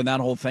demanded out and that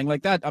whole thing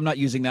like that. I'm not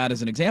using that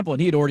as an example. And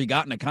he had already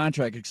gotten a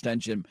contract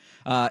extension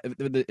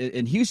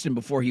in Houston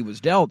before he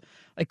was dealt.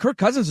 Like, Kirk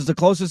Cousins is the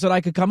closest that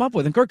I could come up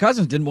with. And Kirk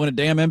Cousins didn't win a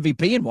damn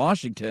MVP in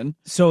Washington.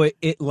 So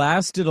it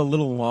lasted a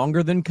little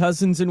longer than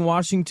Cousins in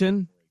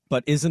Washington,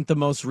 but isn't the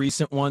most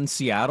recent one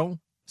Seattle?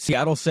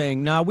 Seattle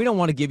saying, no, we don't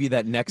want to give you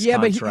that next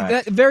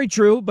contract. But very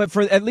true. But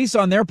for at least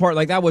on their part,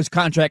 like, that was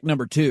contract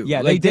number 2.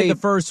 Yeah, like, they did the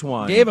first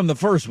one. Gave him the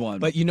first one.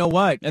 But you know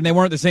what? And they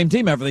weren't the same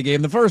team after they gave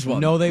him the first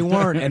one. No, they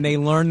weren't. And they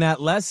learned that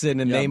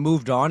lesson, and they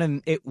moved on,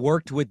 and it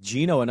worked with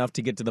Geno enough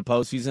to get to the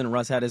postseason.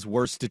 Russ had his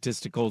worst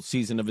statistical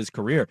season of his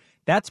career.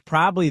 That's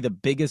probably the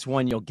biggest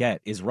one you'll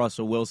get is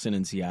Russell Wilson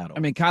in Seattle.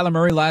 I mean, Kyler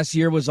Murray last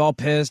year was all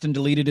pissed and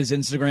deleted his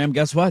Instagram.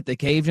 Guess what? They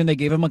caved and they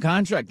gave him a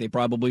contract. They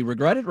probably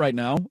regret it right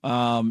now.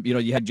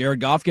 You had Jared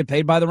Goff get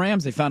paid by the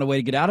Rams. They found a way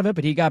to get out of it,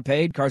 but he got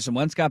paid. Carson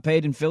Wentz got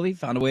paid in Philly,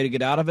 found a way to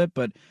get out of it.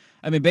 But,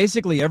 I mean,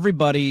 basically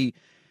everybody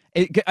 –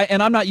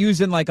 and I'm not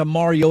using like a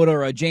Mariota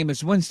or a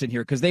Jameis Winston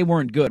here because they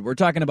weren't good. We're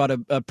talking about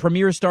a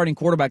premier starting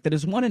quarterback that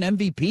has won an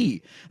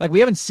MVP. Like, we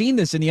haven't seen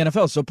this in the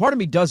NFL. So part of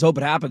me does hope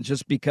it happens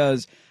just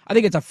because I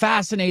think it's a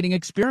fascinating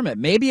experiment.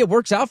 Maybe it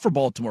works out for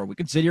Baltimore. We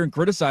could sit here and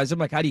criticize him.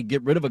 Like, how do you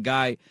get rid of a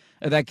guy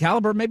of that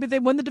caliber? Maybe they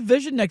win the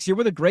division next year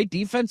with a great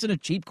defense and a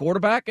cheap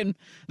quarterback, and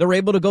they're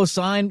able to go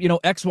sign,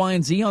 X, Y,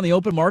 and Z on the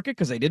open market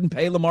because they didn't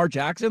pay Lamar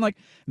Jackson. Like,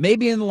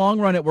 maybe in the long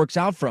run it works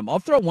out for them. I'll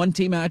throw one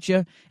team at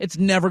you. It's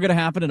never going to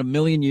happen in a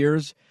million years.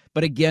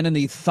 But again, in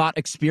the thought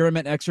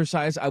experiment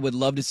exercise, I would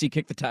love to see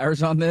kick the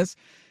tires on this.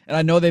 And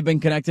I know they've been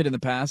connected in the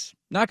past.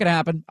 Not going to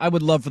happen. I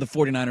would love for the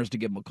 49ers to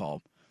give them a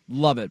call.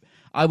 Love it.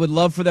 I would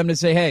love for them to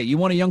say, hey, you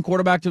want a young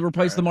quarterback to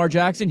replace Lamar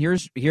Jackson?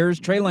 Here's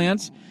Trey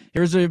Lance.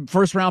 Here's a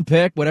first-round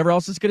pick, whatever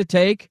else it's going to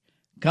take.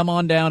 Come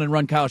on down and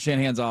run Kyle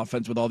Shanahan's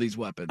offense with all these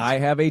weapons. I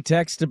have a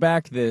text to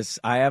back this.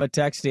 I have a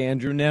text to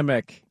Andrew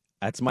Nemec.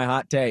 That's my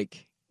hot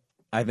take.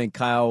 I think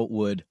Kyle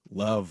would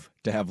love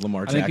to have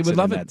Lamar Jackson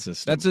in that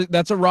system.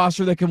 That's a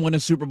roster that can win a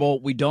Super Bowl.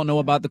 We don't know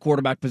about the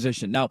quarterback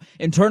position. Now,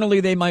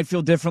 internally, they might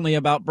feel differently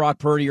about Brock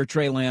Purdy or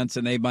Trey Lance,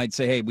 and they might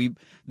say, hey,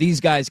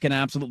 these guys can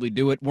absolutely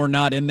do it. We're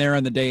not in there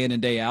on the day in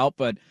and day out,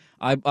 but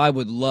I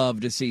would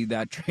love to see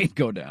that trade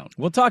go down.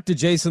 We'll talk to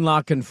Jason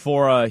La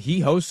Canfora.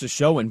 He hosts a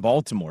show in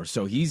Baltimore,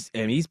 so he's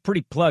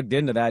pretty plugged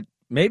into that.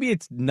 Maybe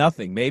it's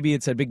nothing. Maybe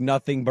it's a big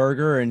nothing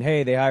burger, and,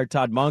 hey, they hired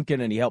Todd Monken,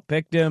 and he helped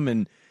pick him,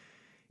 and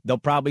they'll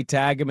probably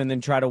tag him and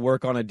then try to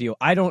work on a deal.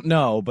 I don't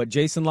know, but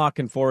Jason La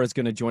Canfora is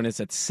going to join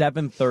us at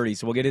 7:30,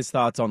 so we'll get his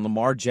thoughts on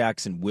Lamar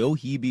Jackson. Will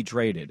he be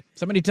traded?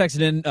 Somebody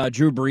texted in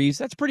Drew Brees.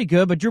 That's pretty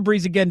good, but Drew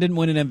Brees, again, didn't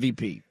win an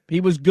MVP.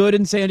 He was good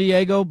in San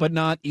Diego, but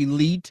not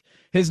elite.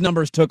 His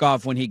numbers took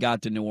off when he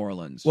got to New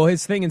Orleans. Well,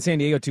 his thing in San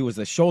Diego, too, was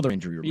the shoulder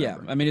injury,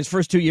 remember? Yeah, I mean, his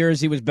first 2 years,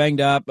 he was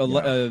banged up.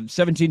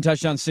 17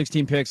 touchdowns,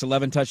 16 picks,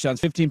 11 touchdowns,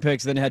 15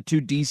 picks, then had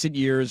 2 decent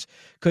years.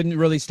 Couldn't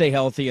really stay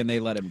healthy, and they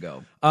let him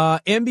go.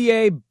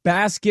 NBA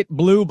basket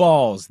blue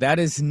balls. That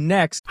is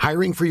next.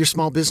 Hiring for your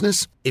small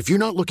business? If you're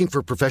not looking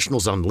for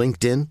professionals on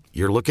LinkedIn,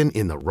 you're looking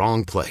in the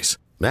wrong place.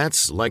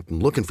 That's like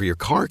looking for your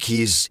car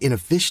keys in a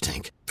fish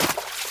tank.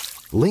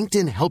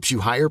 LinkedIn helps you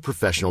hire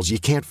professionals you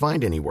can't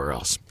find anywhere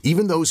else,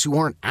 even those who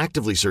aren't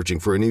actively searching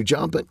for a new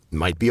job but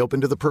might be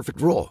open to the perfect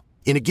role.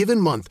 In a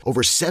given month,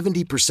 over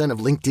 70% of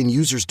LinkedIn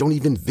users don't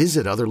even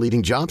visit other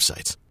leading job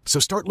sites. So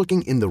start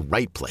looking in the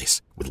right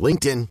place. With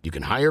LinkedIn, you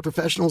can hire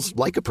professionals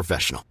like a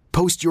professional.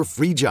 Post your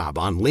free job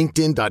on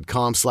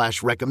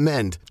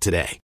linkedin.com/recommend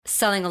today.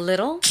 Selling a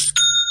little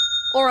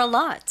or a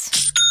lot?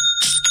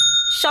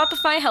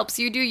 Shopify helps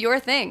you do your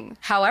thing,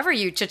 however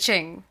you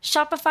cha-ching.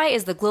 Shopify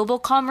is the global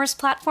commerce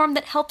platform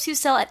that helps you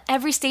sell at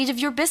every stage of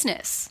your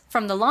business.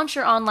 From the launch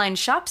your online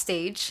shop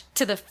stage,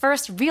 to the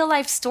first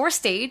real-life store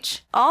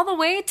stage, all the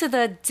way to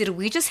the did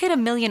we just hit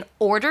 1 million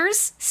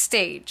orders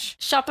stage.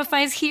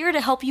 Shopify's here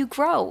to help you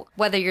grow.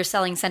 Whether you're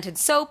selling scented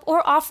soap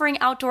or offering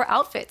outdoor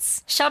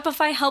outfits,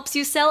 Shopify helps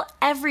you sell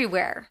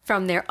everywhere.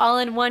 From their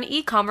all-in-one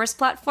e-commerce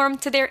platform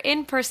to their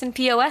in-person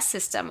POS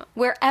system,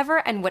 wherever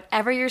and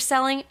whatever you're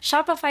selling,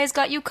 Shopify's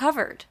got you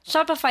covered.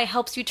 Shopify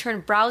helps you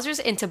turn browsers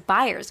into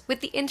buyers with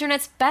the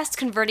internet's best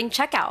converting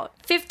checkout.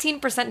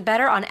 15%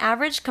 better on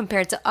average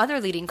compared to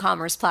other leading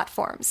commerce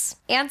platforms.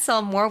 And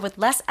sell more with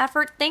less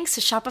effort thanks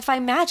to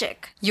Shopify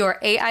Magic, your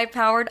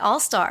AI-powered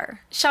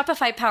all-star.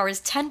 Shopify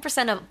powers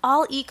 10% of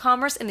all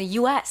e-commerce in the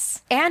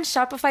U.S., and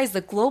Shopify is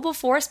the global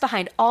force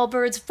behind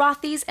Allbirds,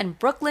 Rothy's, and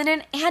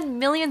Brooklinen, and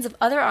millions of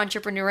other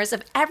entrepreneurs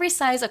of every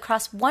size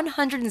across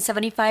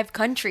 175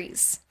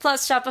 countries.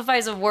 Plus,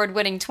 Shopify's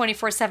award-winning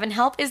 24/7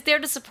 help is there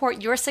to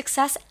support your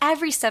success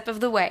every step of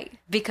the way.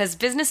 Because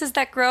businesses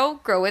that grow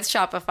with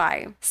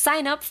Shopify.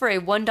 Sign up for a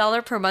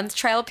 $1 per month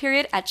trial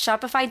period at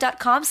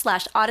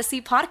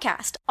shopify.com/Odyssey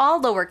Podcast,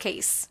 all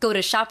lowercase. Go to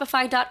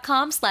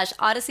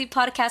shopify.com/Odyssey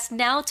Podcast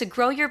now to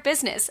grow your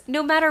business,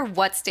 no matter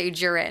what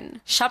stage you're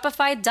in.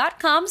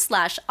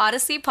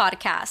 Shopify.com/Odyssey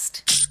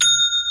Podcast.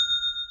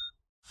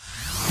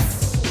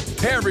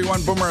 Hey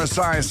everyone, Boomer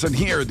Esiason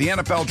here. The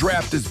NFL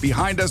Draft is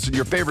behind us and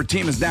your favorite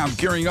team is now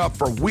gearing up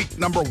for week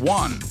number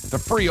 1. The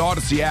free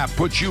Odyssey app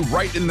puts you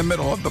right in the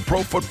middle of the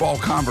pro football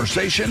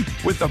conversation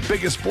with the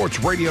biggest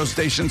sports radio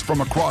stations from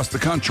across the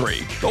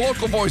country. The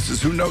local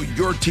voices who know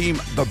your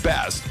team the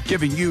best,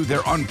 giving you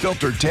their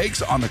unfiltered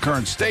takes on the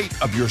current state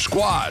of your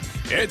squad.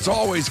 It's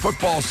always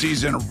football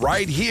season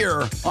right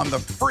here on the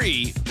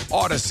free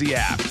Odyssey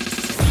app.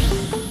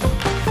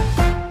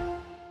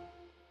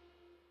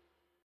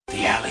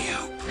 The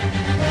alley-oop.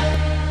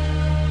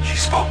 She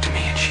spoke to me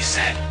and she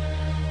said,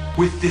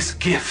 "With this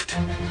gift,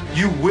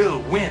 you will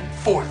win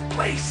 4th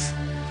place."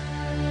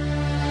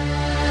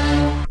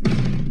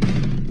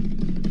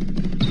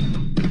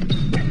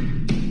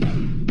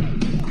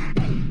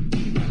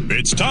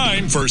 It's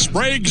time for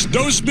Sprague's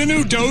Dos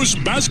Minutos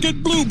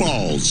Basket Blue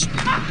Balls.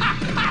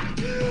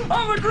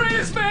 I'm the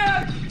greatest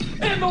man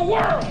in the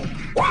world!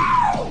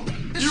 Wow!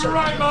 You're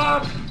right,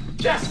 Mom.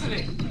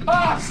 Destiny. Oh,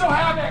 I'm so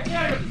happy I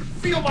can't even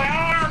feel my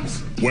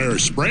arms. Where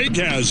Sprague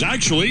has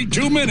actually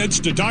 2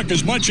 minutes to talk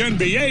as much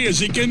NBA as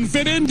he can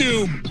fit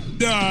into,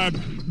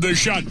 the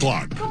shot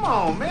clock. Come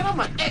on, man. I'm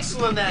an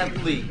excellent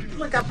athlete.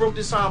 Look, I broke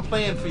this arm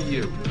playing for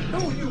you.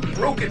 No, you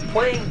broke it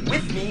playing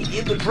with me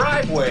in the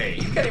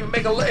driveway. You can't even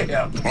make a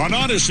layup. On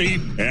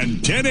Odyssey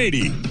and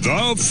 1080,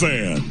 The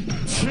Fan.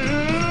 2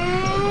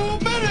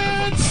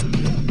 minutes.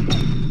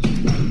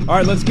 All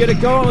right, let's get it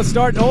going. Let's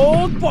start in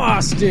Old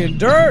Boston.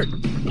 Dirt.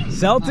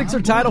 Celtics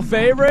are title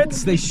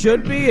favorites. They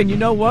should be. And you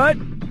know what?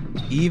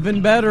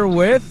 Even better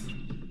with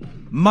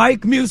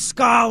Mike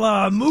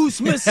Muscala.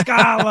 Moose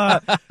Muscala.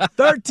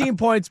 13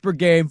 points per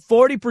game,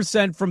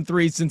 40% from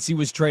 3 since he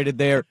was traded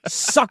there.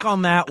 Suck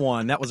on that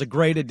one. That was a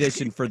great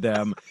addition for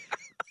them.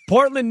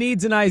 Portland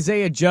needs an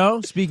Isaiah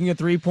Joe. Speaking of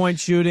three-point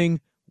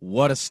shooting,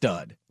 what a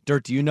stud.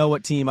 Dirt, do you know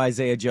what team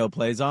Isaiah Joe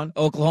plays on?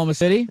 Oklahoma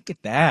City. Look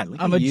at that.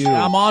 Look I'm at you.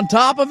 I'm on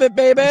top of it,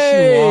 baby.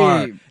 Yes, you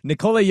are.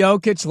 Nikola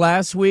Jokic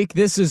last week,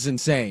 this is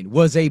insane,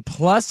 was a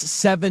plus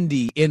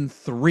 70 in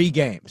 3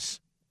 games.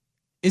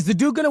 Is the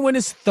dude going to win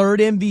his 3rd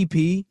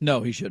MVP?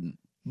 No, he shouldn't.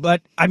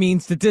 But, I mean,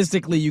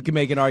 statistically, you can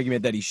make an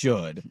argument that he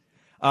should.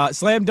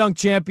 Slam Dunk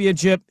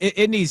Championship,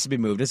 it needs to be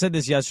moved. I said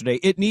this yesterday.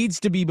 It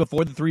needs to be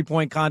before the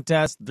three-point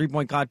contest. The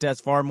three-point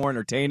contest far more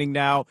entertaining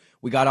now.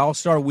 We got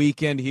All-Star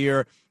Weekend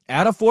here.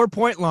 At a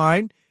 4-point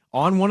line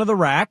on one of the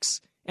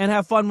racks and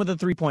have fun with the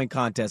three-point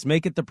contest.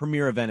 Make it the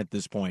premier event at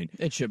this point.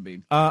 It should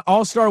be.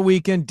 All-Star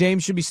Weekend, Dame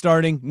should be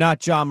starting,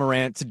 not Ja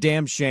Morant. It's a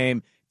damn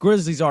shame.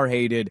 Grizzlies are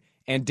hated.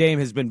 And Dame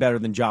has been better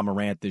than Ja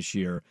Morant this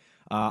year.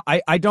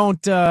 I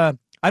don't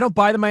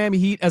buy the Miami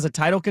Heat as a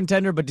title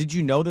contender, but did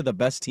you know they're the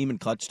best team in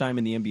clutch time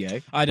in the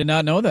NBA? I did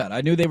not know that.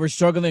 I knew they were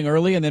struggling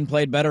early and then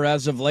played better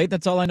as of late.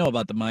 That's all I know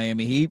about the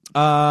Miami Heat.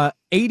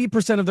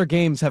 80% of their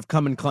games have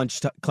come in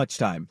clutch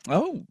time.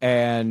 Oh.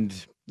 And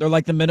they're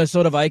like the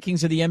Minnesota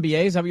Vikings of the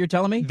NBA? Is that what you're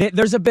telling me?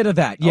 There's a bit of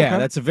that. Yeah, okay.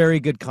 That's a very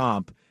good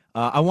comp.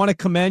 I want to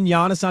commend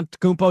Giannis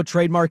Antetokounmpo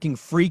trademarking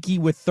freaky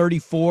with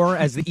 34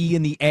 as the E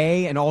and the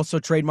A and also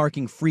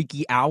trademarking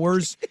freaky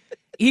hours.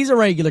 He's a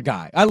regular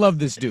guy. I love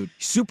this dude.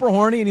 He's super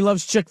horny and he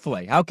loves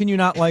Chick-fil-A. How can you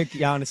not like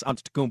Giannis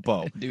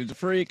Antetokounmpo? Dude's a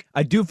freak.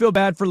 I do feel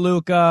bad for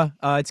Luka.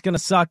 It's going to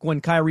suck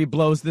when Kyrie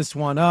blows this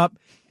one up.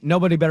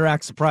 Nobody better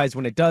act surprised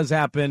when it does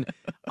happen.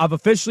 I've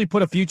officially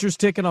put a futures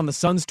ticket on the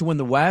Suns to win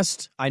the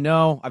West. I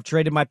know. I've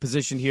traded my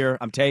position here.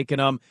 I'm taking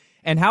them.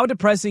 And how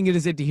depressing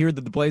is it to hear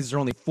that the Blazers are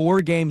only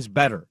 4 games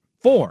better?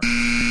 4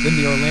 than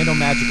the Orlando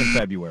Magic in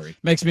February.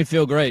 Makes me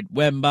feel great.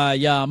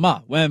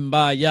 Wembayama,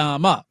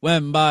 Wembayama,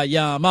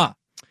 Wembayama.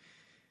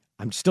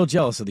 I'm still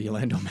jealous of the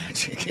Orlando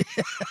Magic.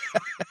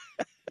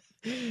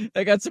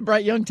 They got some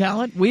bright young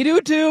talent. We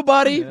do too,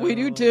 buddy. We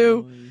do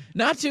too.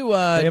 Not to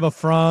they have a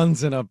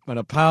Franz and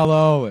a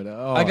Paolo and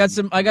I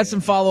got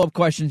some follow-up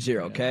questions here,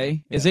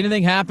 okay? Yeah. Is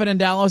anything happen in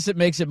Dallas that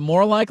makes it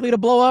more likely to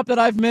blow up that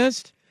I've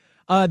missed?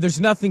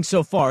 There's nothing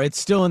so far. It's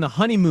still in the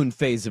honeymoon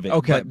phase of it.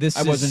 Okay,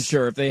 I wasn't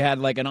sure if they had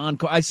like an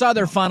encore. I saw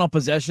their final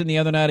possession the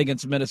other night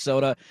against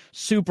Minnesota.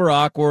 Super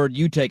awkward.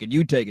 You take it,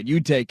 you take it,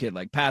 you take it,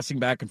 like passing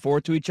back and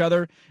forth to each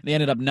other. They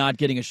ended up not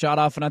getting a shot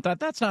off, and I thought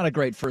that's not a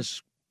great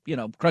first,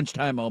 crunch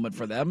time moment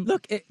for them.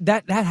 Look,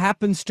 that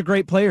happens to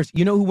great players.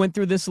 You know who went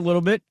through this a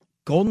little bit?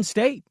 Golden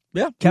State.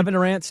 Yeah. Kevin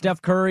Durant,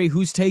 Steph Curry,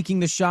 who's taking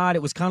the shot?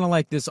 It was kind of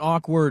like this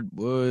awkward,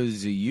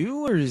 was it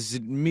you or is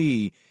it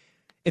me?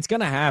 It's going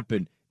to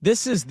happen.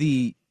 This is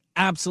the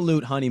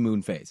absolute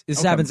honeymoon phase.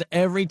 This happens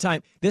every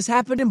time. This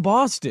happened in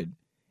Boston.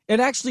 It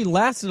actually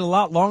lasted a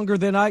lot longer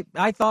than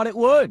I thought it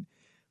would.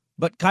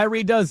 But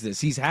Kyrie does this.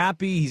 He's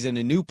happy. He's in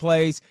a new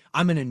place.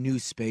 I'm in a new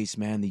space,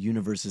 man. The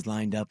universe is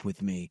lined up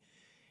with me.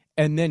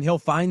 And then he'll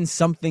find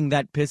something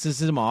that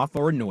pisses him off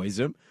or annoys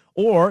him,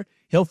 or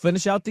he'll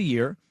finish out the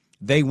year.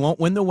 They won't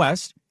win the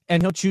West,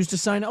 and he'll choose to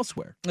sign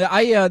elsewhere.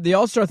 The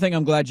All-Star thing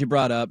I'm glad you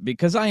brought up,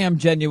 because I am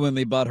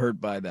genuinely butthurt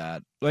by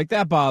that. Like,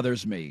 that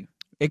bothers me.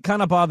 It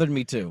kind of bothered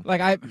me, too.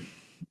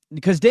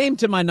 Because Dame,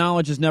 to my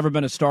knowledge, has never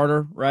been a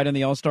starter, right, in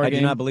the All-Star game. I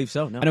do not believe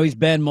so, no. I know he's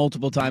been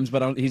multiple times,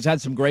 but he's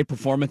had some great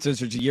performances.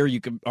 There's a year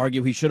you could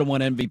argue he should have won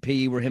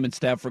MVP, where him and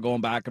Steph were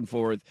going back and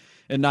forth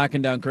and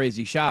knocking down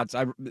crazy shots.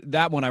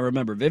 That one I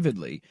remember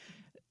vividly.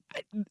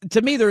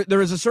 To me,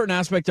 there is a certain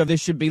aspect of this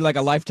should be like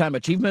a Lifetime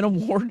Achievement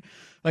Award.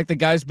 Like, the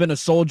guy's been a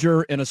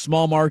soldier in a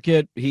small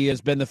market. He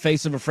has been the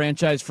face of a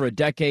franchise for a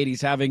decade.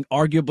 He's having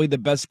arguably the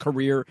best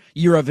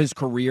year of his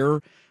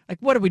career. Like,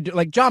 what do we do?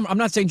 Like, I'm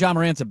not saying John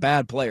Morant's a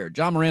bad player.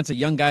 John Morant's a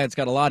young guy that's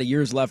got a lot of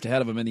years left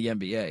ahead of him in the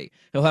NBA.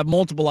 He'll have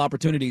multiple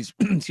opportunities,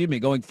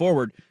 going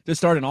forward to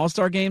start in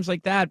All-Star games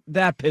like that.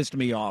 That pissed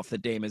me off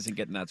that Dame isn't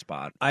getting that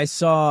spot. I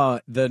saw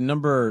the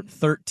number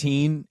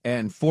 13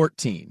 and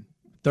 14,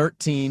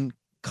 13,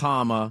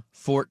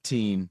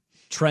 14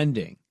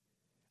 trending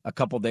a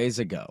couple days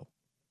ago.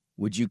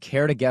 Would you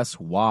care to guess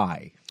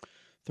why?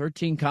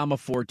 13,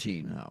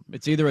 14. No.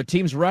 It's either a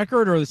team's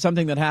record or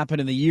something that happened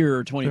in the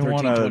year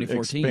 2013, 2014. They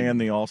want to expand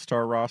the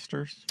All-Star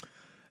rosters?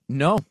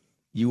 No,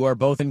 you are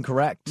both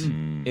incorrect.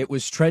 It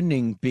was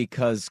trending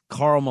because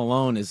Karl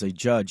Malone is a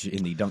judge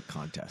in the dunk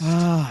contest.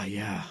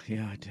 Yeah,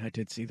 I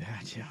did see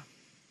that, yeah.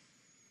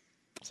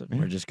 So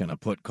we're just going to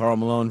put Karl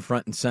Malone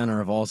front and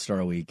center of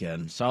All-Star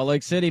Weekend. Salt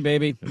Lake City,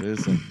 baby.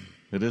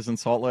 It is in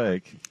Salt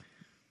Lake.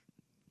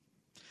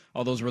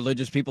 All those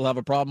religious people have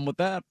a problem with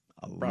that.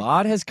 A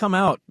lot has come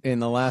out in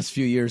the last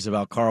few years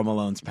about Karl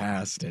Malone's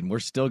past, and we're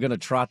still going to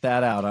trot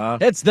that out, huh?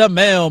 It's the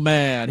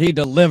mailman. He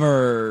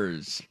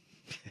delivers.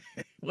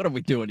 What are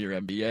we doing here,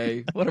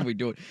 NBA? What are we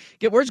doing?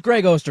 Where's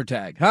Greg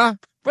Ostertag, huh?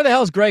 Where the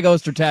hell's Greg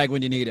Ostertag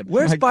when you need him?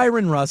 Where's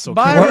Byron Russell?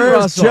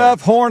 Where's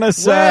Jeff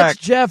Hornacek? What's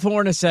Jeff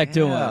Hornacek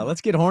doing?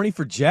 Let's get horny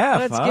for Jeff.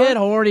 Let's get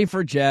horny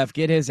for Jeff.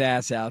 Get his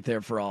ass out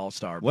there for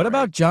All-Star break. What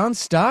about John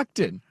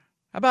Stockton?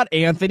 How about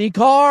Anthony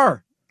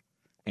Carr?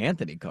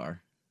 Anthony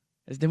Carr.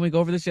 Didn't we go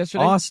over this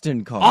yesterday?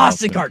 Austin Carr.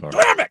 Austin Carr.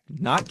 Damn it!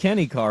 Not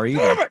Kenny Carr either.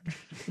 Damn it!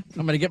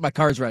 I'm going to get my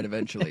cars right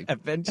eventually.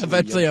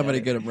 Eventually I'm going to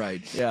get them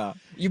right. Yeah.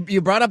 You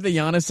brought up the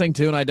Giannis thing,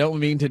 too, and I don't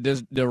mean to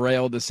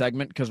derail the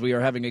segment because we are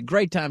having a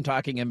great time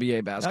talking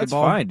NBA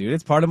basketball. That's fine, dude.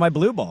 It's part of my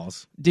blue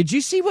balls. Did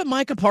you see what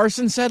Micah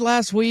Parsons said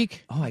last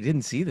week? Oh, I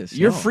didn't see this.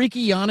 Your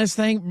freaky Giannis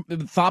thing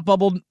thought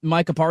bubbled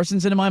Micah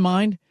Parsons into my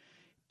mind.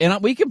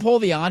 And we can pull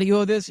the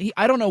audio of this.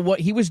 I don't know what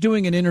he was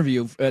doing an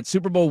interview at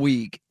Super Bowl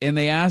week, and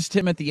they asked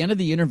him at the end of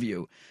the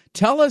interview,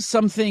 tell us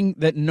something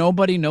that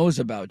nobody knows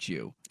about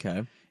you. Okay.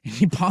 And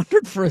he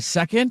pondered for a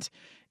second,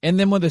 and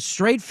then with a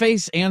straight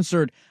face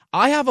answered,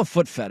 I have a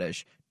foot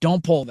fetish.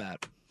 Don't pull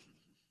that.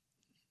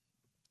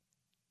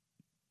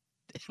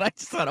 And I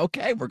just thought,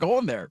 okay, we're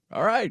going there.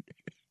 All right.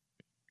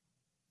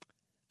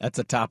 That's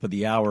a top of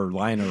the hour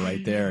liner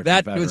right there.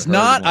 That was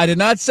not, I did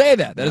not say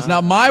that. That is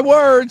not my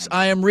words.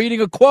 I am reading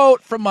a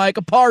quote from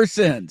Micah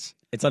Parsons.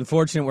 It's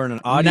unfortunate we're in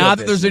an audio Not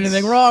that there's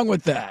anything wrong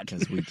with that.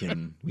 Because we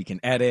can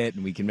edit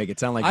and we can make it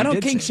sound like I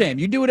don't kink shame.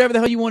 You do whatever the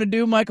hell you want to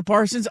do, Micah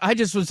Parsons.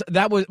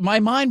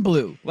 My mind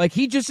blew. Like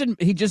he just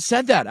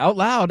said that out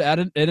loud at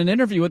an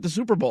interview at the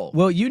Super Bowl.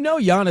 Well, you know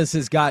Giannis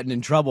has gotten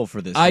in trouble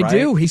for this, I right?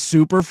 do. He's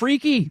super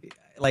freaky.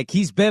 Like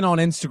he's been on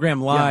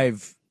Instagram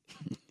Live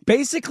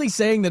basically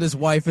saying that his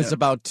wife is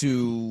about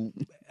to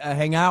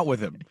hang out with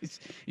him.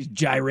 He's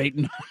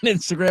gyrating on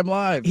Instagram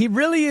Live. He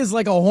really is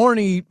like a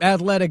horny,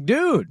 athletic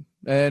dude.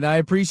 And I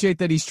appreciate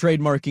that he's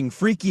trademarking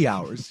freaky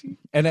hours.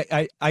 And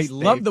I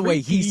love the way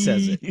he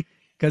says it.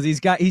 Because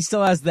he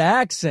still has the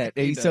accent.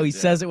 He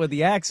says it with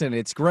the accent.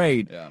 It's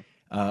great. Yeah.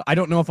 I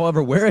don't know if I'll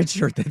ever wear a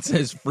shirt that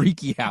says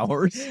freaky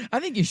hours.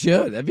 I think you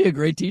should. That'd be a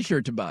great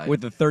T-shirt to buy.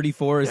 With the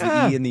 34 as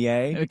the E and the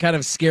A. Kind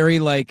of scary,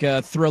 like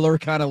Thriller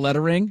kind of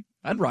lettering.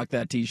 I'd rock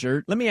that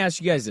T-shirt. Let me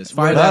ask you guys this.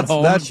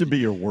 That should be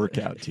your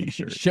workout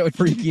T-shirt. Show it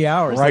freaky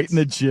hours. Right in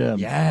the gym.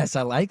 Yes,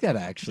 I like that,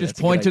 actually. Just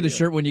point to the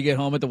shirt when you get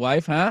home with the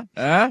wife, huh?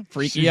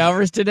 Freaky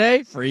hours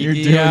today? Freaky hours.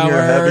 You're doing hours.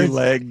 your heavy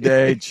leg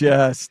day,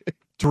 just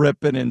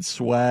dripping in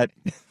sweat.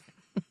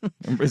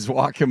 Everybody's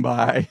walking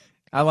by.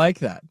 I like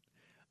that.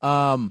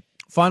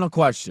 Final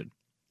question.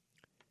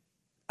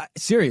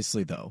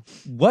 Seriously, though,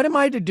 what am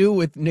I to do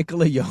with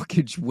Nikola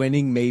Jokic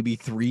winning maybe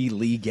 3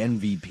 league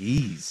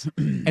MVPs?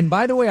 And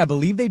by the way, I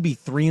believe they'd be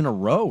 3 in a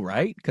row,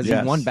 right? Because he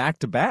won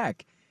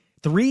back-to-back.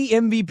 3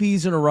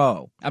 MVPs in a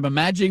row. I'm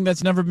imagining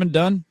that's never been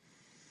done.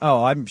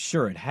 Oh, I'm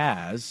sure it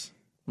has.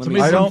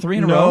 I don't 3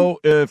 in a know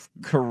if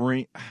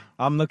Kareem...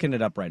 I'm looking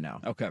it up right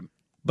now. Okay.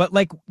 But,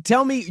 like,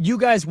 tell me, you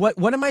guys, what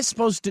am I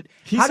supposed to...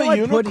 He's a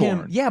unicorn. Put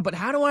him? Yeah, but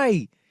how do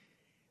I...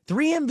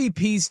 3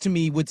 MVPs to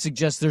me would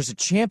suggest there's a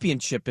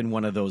championship in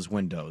one of those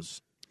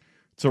windows.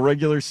 It's a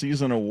regular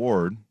season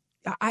award.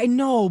 I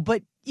know,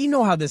 but you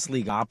know how this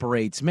league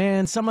operates,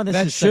 man. Some of this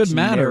that is should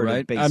matter,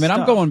 right? I mean,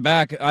 I'm stuff. going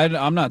back.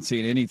 I'm not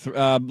seeing any.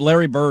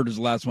 Larry Bird was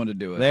the last one to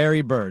do it.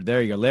 Larry Bird.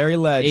 There you go. Larry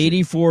Legend.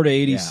 84 to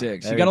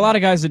 86. You got a lot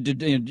of guys that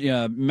did.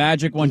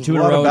 Magic won 2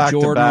 in a row.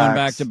 Jordan won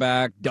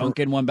back-to-back.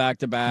 Duncan won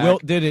back-to-back.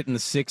 Wilt did it in the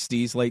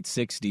 60s, late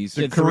 60s.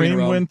 Did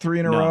Kareem win 3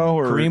 in a row?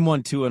 Or? Kareem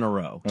won 2 in a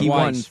row. He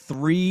won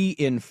 3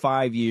 in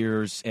 5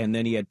 years, and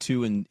then he had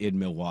 2 in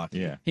Milwaukee.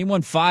 Yeah. He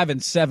won 5 in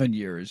 7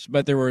 years,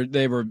 but they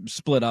were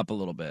split up a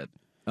little bit.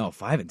 Oh,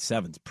 5 and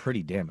 7's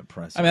pretty damn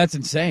impressive. I mean, that's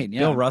insane. Yeah.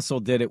 Bill Russell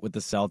did it with the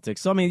Celtics.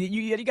 So, I mean,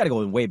 you got to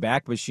go in way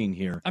back machine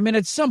here. I mean,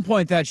 at some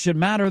point that should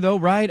matter, though,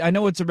 right? I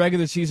know it's a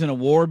regular season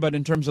award, but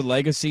in terms of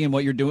legacy and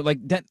what you're doing,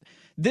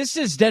 this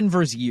is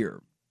Denver's year.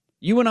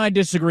 You and I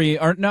disagree.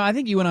 No, I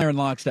think you and I are in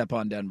lockstep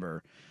on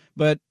Denver.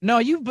 But no,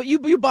 you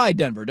buy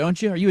Denver,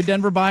 don't you? Are you a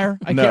Denver buyer?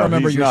 I can't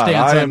remember your stance on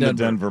Denver. I am the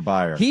Denver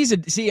buyer.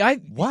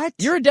 What?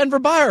 You're a Denver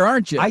buyer,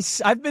 aren't you?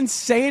 I've been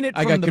saying it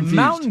from the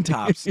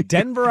mountaintops.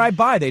 Denver, I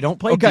buy. They don't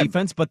play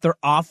defense, but their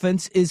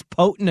offense is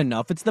potent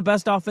enough. It's the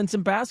best offense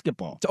in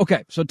basketball.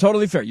 Okay, so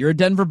totally fair. You're a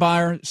Denver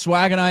buyer.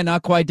 Swag and I,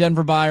 not quite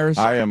Denver buyers.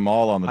 I am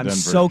all on the Denver.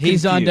 So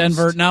he's on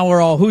Denver. Now we're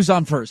all. Who's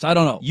on first? I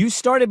don't know. You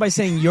started by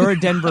saying you're a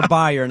Denver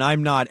buyer, and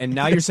I'm not, and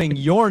now you're saying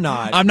you're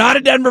not. I'm not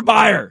a Denver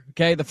buyer.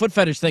 Okay, the foot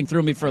fetish thing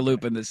threw me for a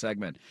loop in this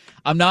segment.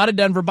 I'm not a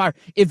Denver buyer.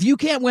 If you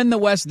can't win the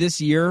West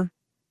this year,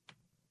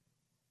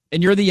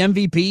 and you're the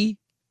MVP,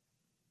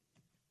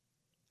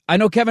 I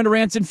know Kevin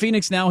Durant's in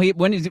Phoenix now. We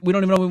don't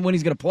even know when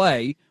he's going to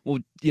play. Well,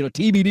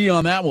 TBD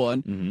on that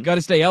one. Mm-hmm. Got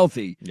to stay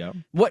healthy. Yeah.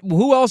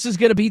 Who else is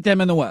going to beat them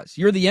in the West?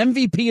 You're the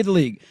MVP of the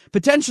league,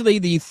 potentially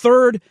the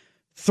third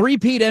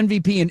three-peat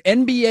MVP in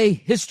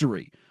NBA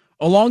history,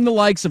 along the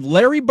likes of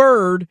Larry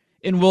Bird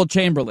and Wilt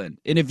Chamberlain.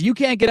 And if you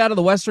can't get out of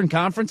the Western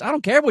Conference, I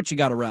don't care what you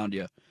got around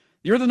you.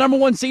 You're the number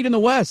 1 seed in the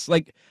West.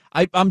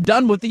 I'm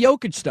done with the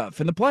Jokic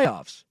stuff in the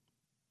playoffs.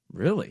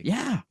 Really?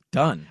 Yeah.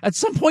 Done. At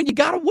some point, you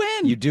got to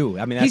win. You do.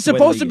 I mean, that's he's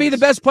supposed to be the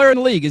best player in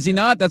the league, is he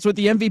not? That's what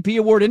the MVP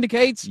award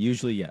indicates?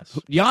 Usually, yes.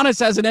 Giannis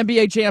has an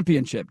NBA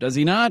championship, does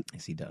he not?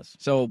 Yes, he does.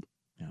 So,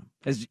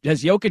 has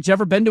Jokic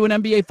ever been to an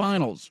NBA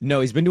Finals? No,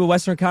 he's been to a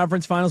Western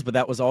Conference Finals, but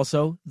that was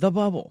also the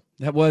bubble.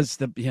 That was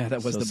the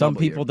bubble. Some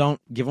people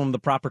don't give him the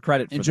proper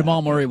credit for that. And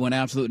Jamal Murray went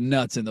absolute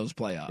nuts in those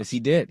playoffs. Yes, he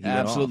did. He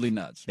absolutely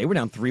nuts. They were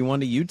down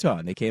 3-1 to Utah,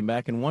 and they came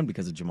back and won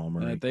because of Jamal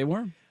Murray. They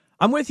were.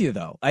 I'm with you,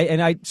 though.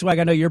 Swag,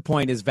 I know your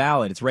point is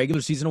valid. It's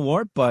regular season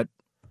award, but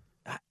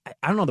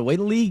I don't know. The way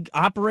the league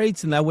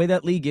operates and the way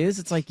that league is,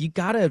 it's like you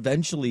got to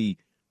eventually...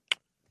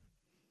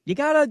 You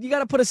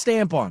gotta put a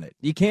stamp on it.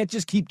 You can't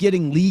just keep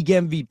getting league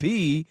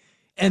MVP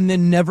and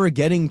then never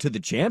getting to the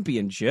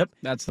championship.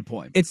 That's the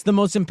point. It's the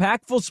most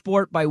impactful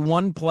sport by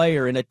one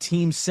player in a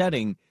team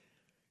setting.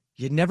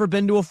 You've never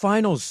been to a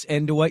finals.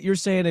 And to what you're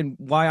saying and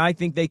why I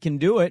think they can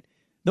do it,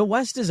 the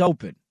West is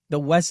open. The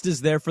West is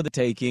there for the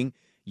taking.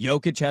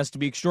 Jokic has to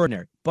be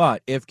extraordinary.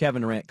 But if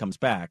Kevin Durant comes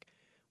back,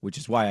 which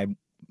is why I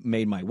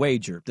made my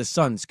wager, the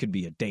Suns could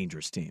be a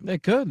dangerous team. They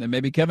could. Then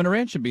maybe Kevin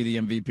Durant should be the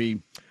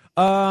MVP.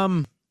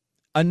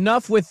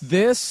 Enough with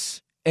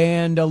this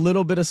and a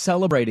little bit of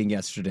celebrating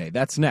yesterday.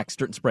 That's next.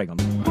 Dirt and Sprague on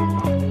the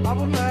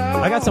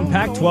I got some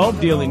Pac-12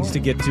 dealings to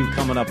get to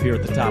coming up here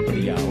at the top of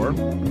the hour.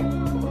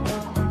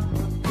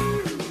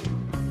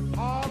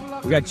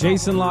 We got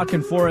Jason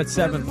locking for at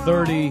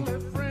 7:30.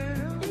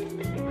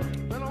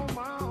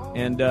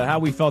 And how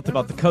we felt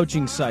about the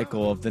coaching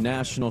cycle of the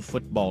National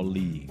Football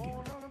League.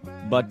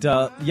 But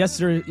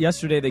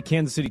yesterday, the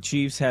Kansas City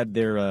Chiefs had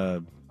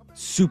their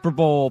Super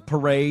Bowl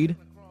parade.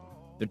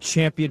 The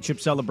championship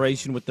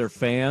celebration with their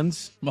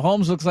fans.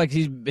 Mahomes looks like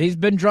he's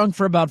been drunk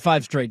for about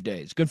 5 straight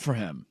days. Good for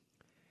him.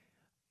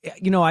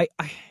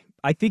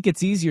 I think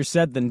it's easier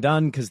said than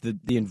done because the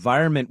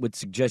environment would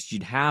suggest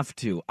you'd have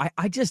to.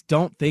 I just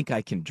don't think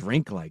I can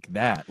drink like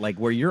that, like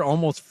where you're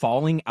almost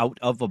falling out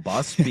of a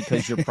bus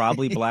because you're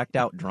probably blacked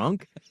out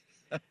drunk.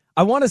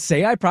 I want to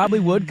say I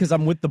probably would because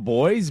I'm with the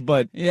boys,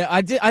 but... Yeah,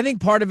 I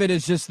think part of it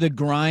is just the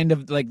grind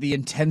of like the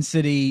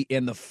intensity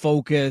and the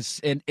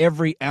focus, and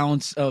every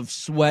ounce of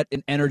sweat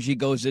and energy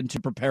goes into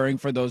preparing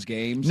for those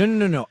games.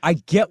 No. I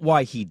get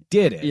why he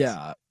did it.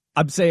 Yeah.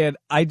 I'm saying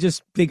I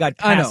just think I'd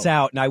pass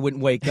out and I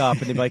wouldn't wake up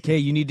and they'd be like, "Hey,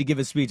 you need to give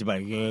a speech." I'm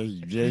like,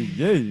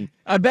 yeah.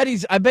 I bet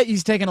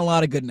he's taking a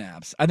lot of good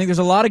naps. I think there's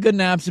a lot of good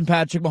naps in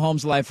Patrick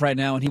Mahomes' life right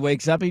now, and he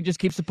wakes up and he just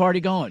keeps the party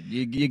going.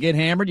 You get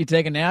hammered, you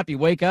take a nap, you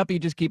wake up, you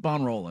just keep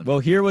on rolling. Well,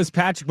 here was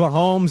Patrick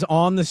Mahomes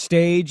on the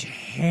stage,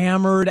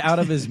 hammered out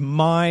of his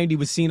mind. He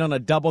was seen on a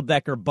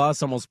double-decker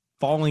bus, almost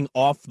falling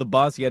off the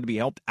bus. He had to be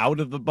helped out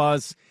of the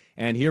bus,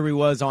 and here he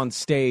was on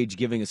stage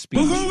giving a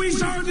speech. Before we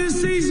started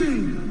this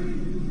season,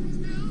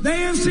 the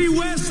AFC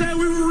West said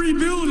we were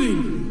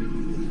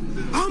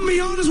rebuilding. I'm going to be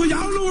honest with you,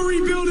 I don't know what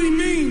rebuilding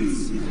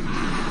means.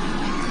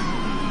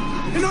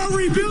 In our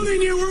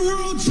rebuilding year, we're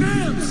world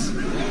champs.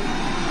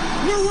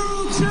 We're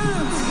world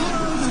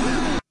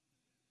champs.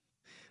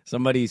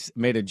 Somebody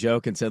made a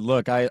joke and said,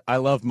 look, I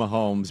love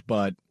Mahomes,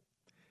 but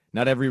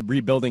Not every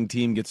rebuilding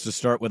team gets to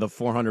start with a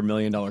 $400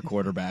 million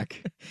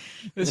quarterback.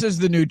 This is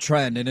the new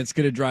trend, and it's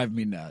going to drive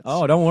me nuts.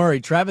 Oh, don't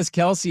worry. Travis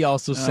Kelce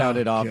also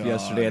sounded off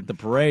yesterday at the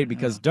parade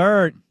because,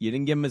 Dirt, you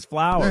didn't give him his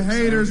flowers. The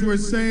haters were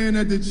saying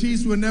that the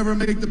Chiefs would never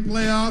make the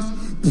playoffs.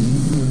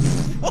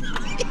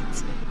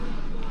 What?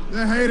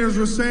 The haters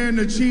were saying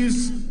the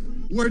Chiefs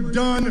were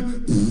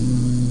done.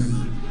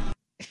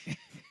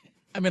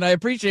 I mean, I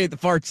appreciate the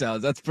fart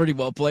sounds. That's pretty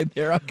well played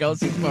there on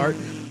Kelce's part.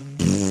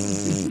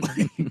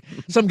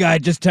 Some guy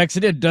just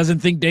texted in, doesn't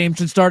think Dame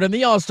should start in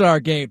the All-Star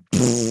game.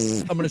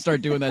 I'm going to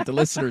start doing that to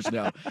listeners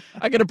now.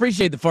 I can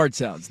appreciate the fart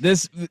sounds.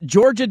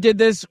 Georgia did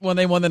this when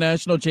they won the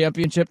national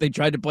championship. They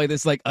tried to play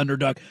this like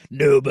underdog.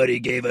 Nobody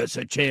gave us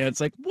a chance.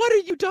 Like, what are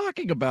you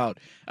talking about?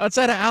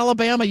 Outside of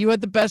Alabama, you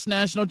had the best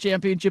national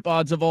championship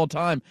odds of all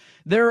time.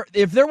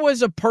 If there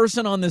was a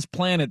person on this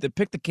planet that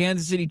picked the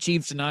Kansas City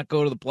Chiefs to not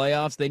go to the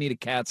playoffs, they need a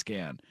CAT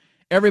scan.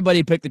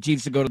 Everybody picked the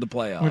Chiefs to go to the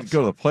playoffs. We'd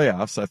go to the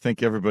playoffs. I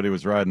think everybody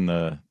was riding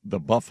the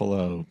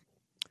Buffalo.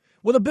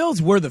 Well, the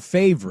Bills were the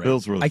favorite.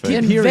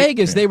 In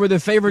Vegas, they were the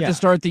favorite to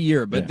start the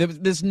year. But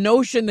this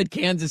notion that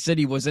Kansas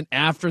City was an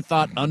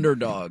afterthought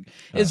underdog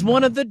is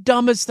one of the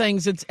dumbest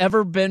things that's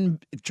ever been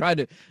tried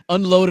to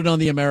unloaded on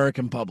the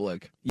American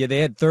public. Yeah, they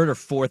had third or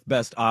fourth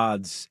best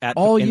odds in the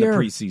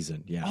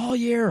preseason. Yeah, all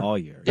year.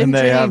 And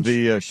they have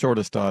the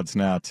shortest odds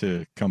now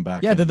to come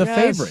back. Yeah, they're the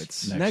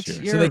favorites next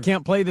year. So they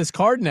can't play this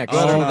card next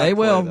year. Oh, they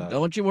will.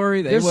 Don't you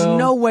worry. They will. There's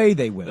no way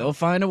they will. They'll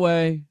find a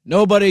way.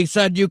 Nobody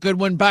said you could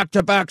win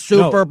back-to-back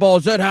Super Bowls.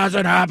 It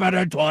hasn't happened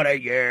in 20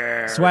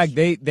 years. Swag,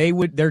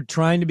 they're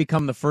trying to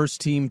become the first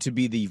team to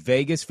be the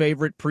Vegas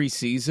favorite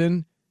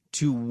preseason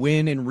to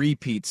win and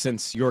repeat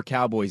since your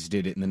Cowboys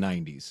did it in the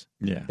 90s.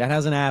 Yeah. That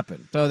hasn't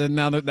happened. So then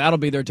now that'll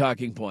be their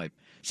talking point.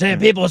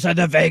 People said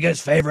the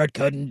Vegas favorite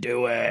couldn't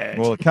do it.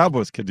 Well, the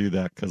Cowboys could do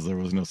that because there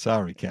was no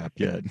salary cap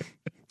yet.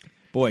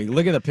 Boy,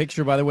 look at the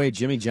picture, by the way,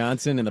 Jimmy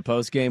Johnson in the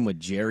postgame with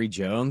Jerry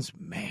Jones.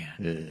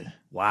 Man,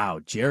 wow,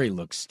 Jerry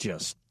looks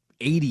just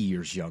 80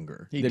 years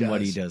younger than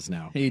what he does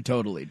now. He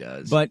totally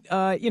does. But,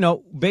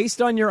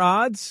 based on your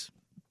odds,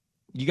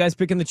 you guys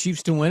picking the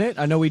Chiefs to win it?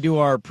 I know we do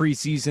our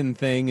preseason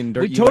thing. And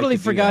we totally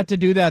forgot to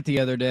do that the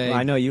other day. Well,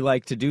 I know you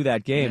like to do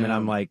that game, and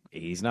I'm like,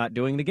 he's not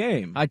doing the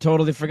game. I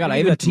totally forgot.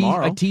 I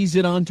teased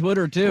it on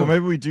Twitter, too. Well,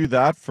 maybe we do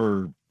that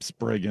for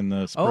Sprague and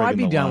the I'd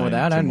be down with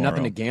that. Tomorrow. I have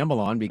nothing to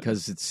gamble on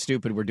because it's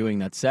stupid we're doing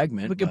that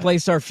segment. We could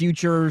place our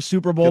future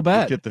Super Bowl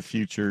bet. Get the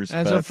futures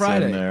as bets of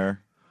Friday in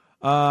there.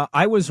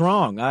 I was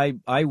wrong.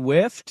 I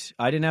whiffed.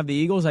 I didn't have the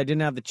Eagles. I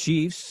didn't have the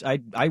Chiefs.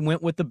 I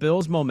went with the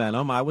Bills'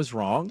 momentum. I was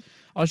wrong.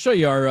 I'll show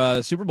you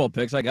our Super Bowl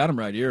picks. I got them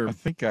right here. I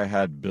think I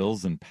had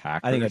Bills and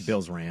Packers. I think I had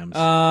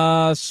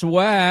Bills-Rams.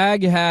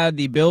 Swag had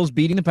the Bills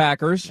beating the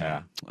Packers.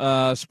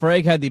 Yeah.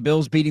 Sprague had the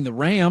Bills beating the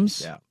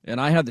Rams. Yeah. And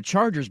I had the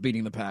Chargers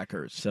beating the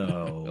Packers.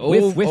 So,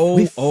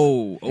 whiff.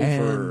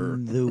 Over.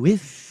 The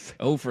whiff.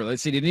 Over.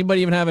 Let's see. Did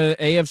anybody even have an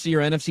AFC or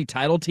NFC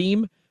title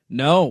team?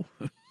 No.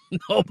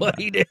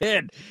 Nobody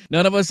did.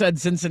 None of us had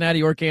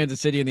Cincinnati or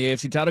Kansas City in the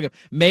AFC title game.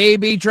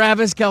 Maybe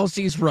Travis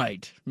Kelce's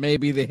right.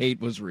 Maybe the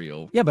hate was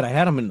real. Yeah, but I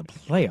had him in the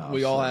playoffs.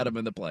 We all had him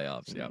in the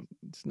playoffs, yeah.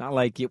 It's not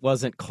like it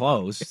wasn't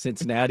close.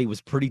 Cincinnati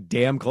was pretty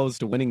damn close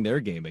to winning their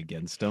game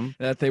against them.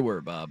 That they were,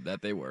 Bob.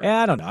 That they were.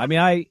 Yeah, I don't know. I mean,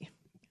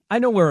 I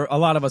know where a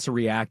lot of us are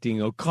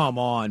reacting. Oh, come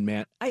on,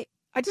 man. I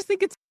just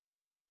think it's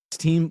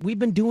team. We've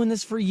been doing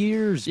this for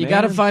years. You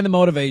got to find the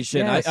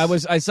motivation. Yes.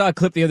 I saw a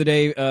clip the other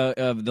day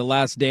of The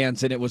Last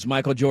Dance, and it was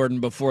Michael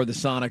Jordan before the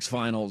Sonics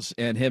finals,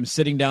 and him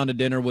sitting down to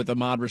dinner with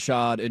Ahmad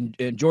Rashad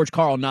and George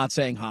Karl not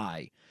saying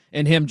hi.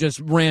 And him just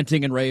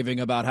ranting and raving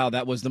about how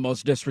that was the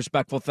most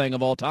disrespectful thing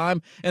of all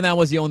time, and that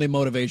was the only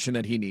motivation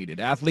that he needed.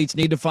 Athletes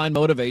need to find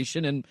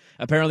motivation, and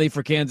apparently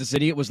for Kansas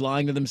City, it was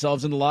lying to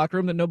themselves in the locker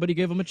room that nobody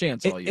gave them a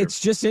chance all year. It's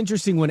just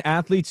interesting when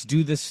athletes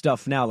do this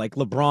stuff now, like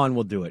LeBron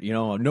will do it. You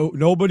know,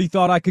 nobody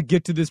thought I could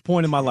get to this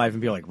point in my life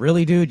and be like,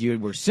 really, dude? You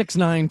were 6'9",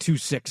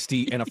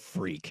 260, and a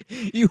freak.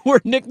 You were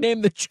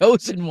nicknamed the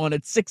Chosen One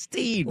at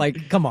 16.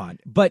 Like, come on.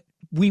 But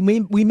we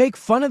make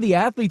fun of the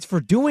athletes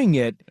for doing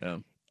it. Yeah.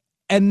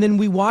 And then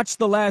we watch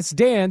The Last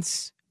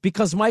Dance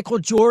because Michael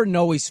Jordan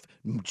always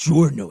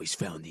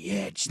found the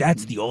edge.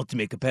 That's the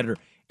ultimate competitor.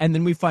 And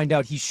then we find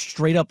out he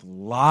straight up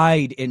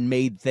lied and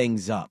made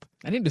things up.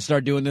 I need to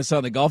start doing this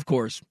on the golf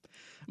course.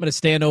 I'm going to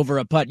stand over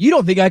a putt. You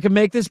don't think I can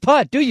make this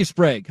putt, do you,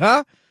 Sprague?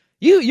 Huh?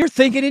 You're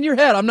thinking in your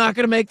head, I'm not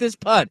going to make this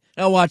putt.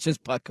 Now watch this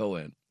putt go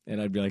in.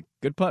 And I'd be like,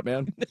 good putt,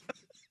 man.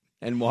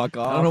 And walk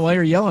off. I don't know why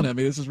you're yelling at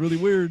me. This is really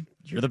weird.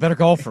 You're the better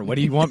golfer. What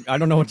do you want? I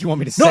don't know what you want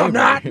me to say. No, I'm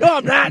not. No,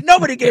 I'm not.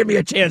 Nobody gave me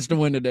a chance to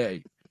win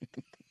today.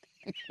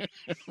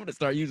 I'm going to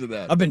start using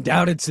that. I've been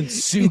doubted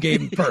since Sue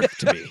gave birth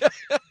to me.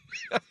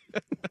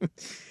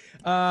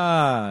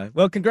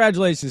 Well,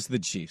 congratulations to the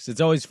Chiefs. It's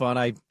always fun.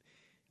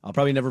 I'll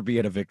probably never be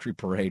at a victory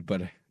parade,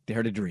 but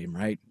dare to dream,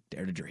 right?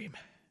 Dare to dream.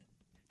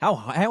 How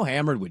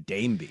hammered would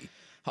Dame be?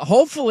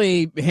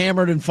 Hopefully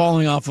hammered and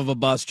falling off of a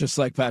bus just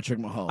like Patrick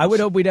Mahomes. I would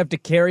hope we'd have to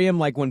carry him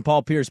like when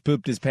Paul Pierce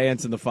pooped his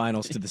pants in the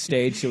finals to the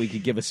stage so he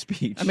could give a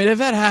speech. I mean, if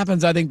that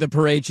happens, I think the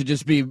parade should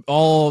just be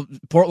all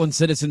Portland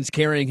citizens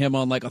carrying him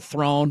on like a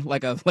throne,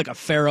 like a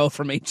pharaoh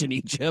from ancient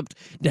Egypt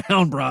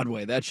down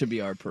Broadway. That should be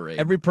our parade.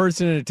 Every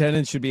person in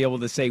attendance should be able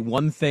to say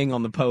one thing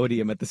on the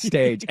podium at the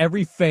stage.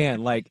 Every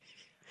fan, like,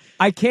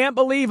 I can't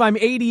believe I'm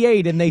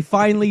 88 and they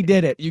finally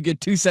did it. You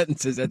get 2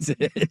 sentences, that's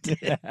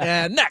it.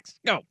 And next,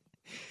 go.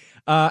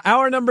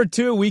 Hour number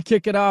 2, we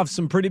kick it off.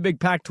 Some pretty big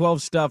Pac-12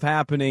 stuff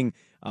happening.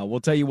 We'll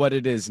tell you what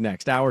it is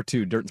next. Hour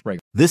 2, Dirt and Sprague.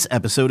 This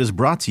episode is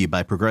brought to you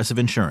by Progressive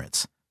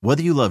Insurance.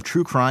 Whether you love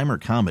true crime or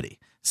comedy,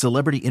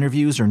 celebrity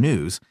interviews or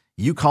news,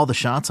 you call the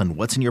shots on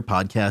what's in your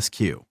podcast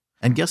queue.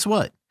 And guess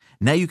what?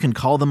 Now you can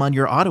call them on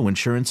your auto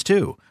insurance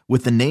too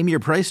with the Name Your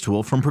Price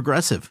tool from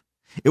Progressive.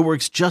 It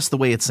works just the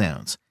way it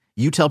sounds.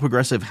 You tell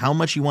Progressive how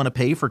much you want to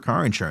pay for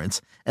car insurance,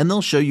 and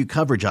they'll show you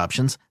coverage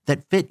options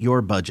that fit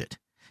your budget.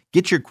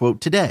 Get your quote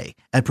today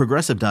at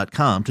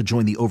Progressive.com to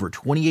join the over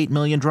 28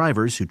 million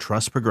drivers who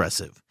trust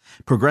Progressive.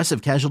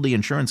 Progressive Casualty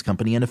Insurance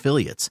Company and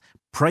Affiliates.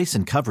 Price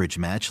and coverage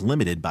match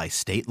limited by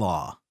state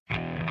law.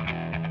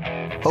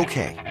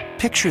 Okay,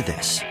 picture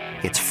this.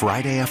 It's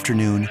Friday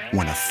afternoon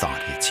when a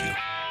thought hits you.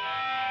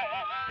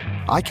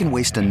 I can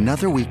waste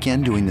another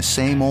weekend doing the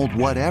same old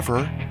whatever,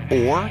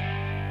 or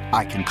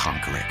I can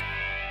conquer it.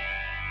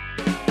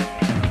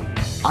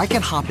 I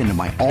can hop into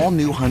my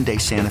all-new Hyundai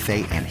Santa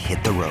Fe and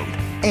hit the road.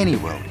 Any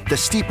road. The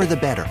steeper, the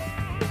better.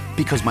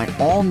 Because my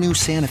all-new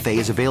Santa Fe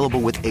is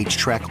available with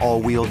H-Track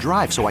all-wheel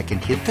drive, so I can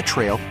hit the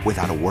trail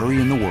without a worry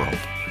in the world.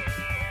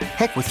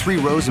 Heck, with 3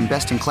 rows and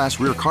best-in-class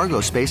rear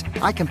cargo space,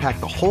 I can pack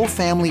the whole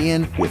family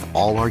in with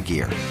all our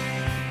gear.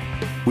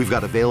 We've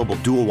got available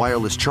dual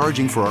wireless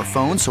charging for our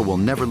phones, so we'll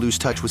never lose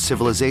touch with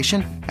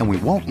civilization, and we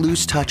won't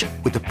lose touch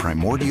with the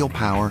primordial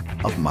power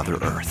of Mother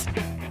Earth.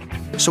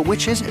 So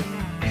which is it?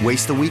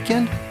 Waste the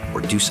weekend or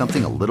do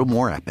something a little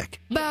more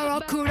epic?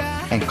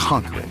 And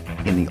conquer it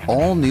in the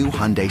all-new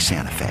Hyundai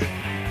Santa Fe.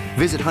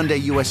 Visit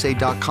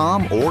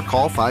HyundaiUSA.com or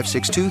call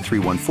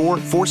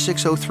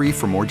 562-314-4603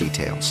 for more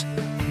details.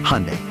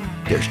 Hyundai,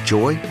 there's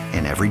joy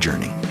in every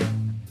journey.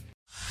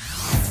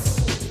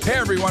 Hey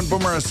everyone,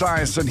 Boomer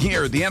Esiason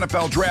here. The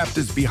NFL Draft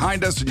is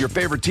behind us and your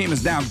favorite team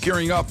is now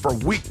gearing up for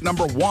week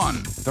number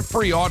 1. The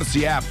free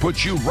Odyssey app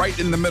puts you right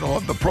in the middle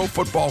of the pro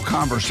football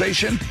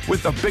conversation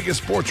with the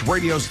biggest sports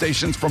radio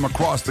stations from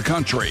across the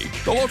country.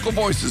 The local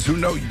voices who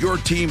know your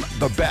team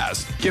the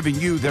best, giving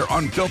you their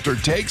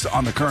unfiltered takes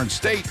on the current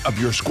state of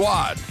your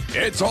squad.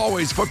 It's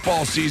always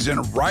football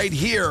season right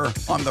here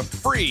on the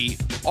free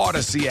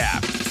Odyssey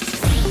app.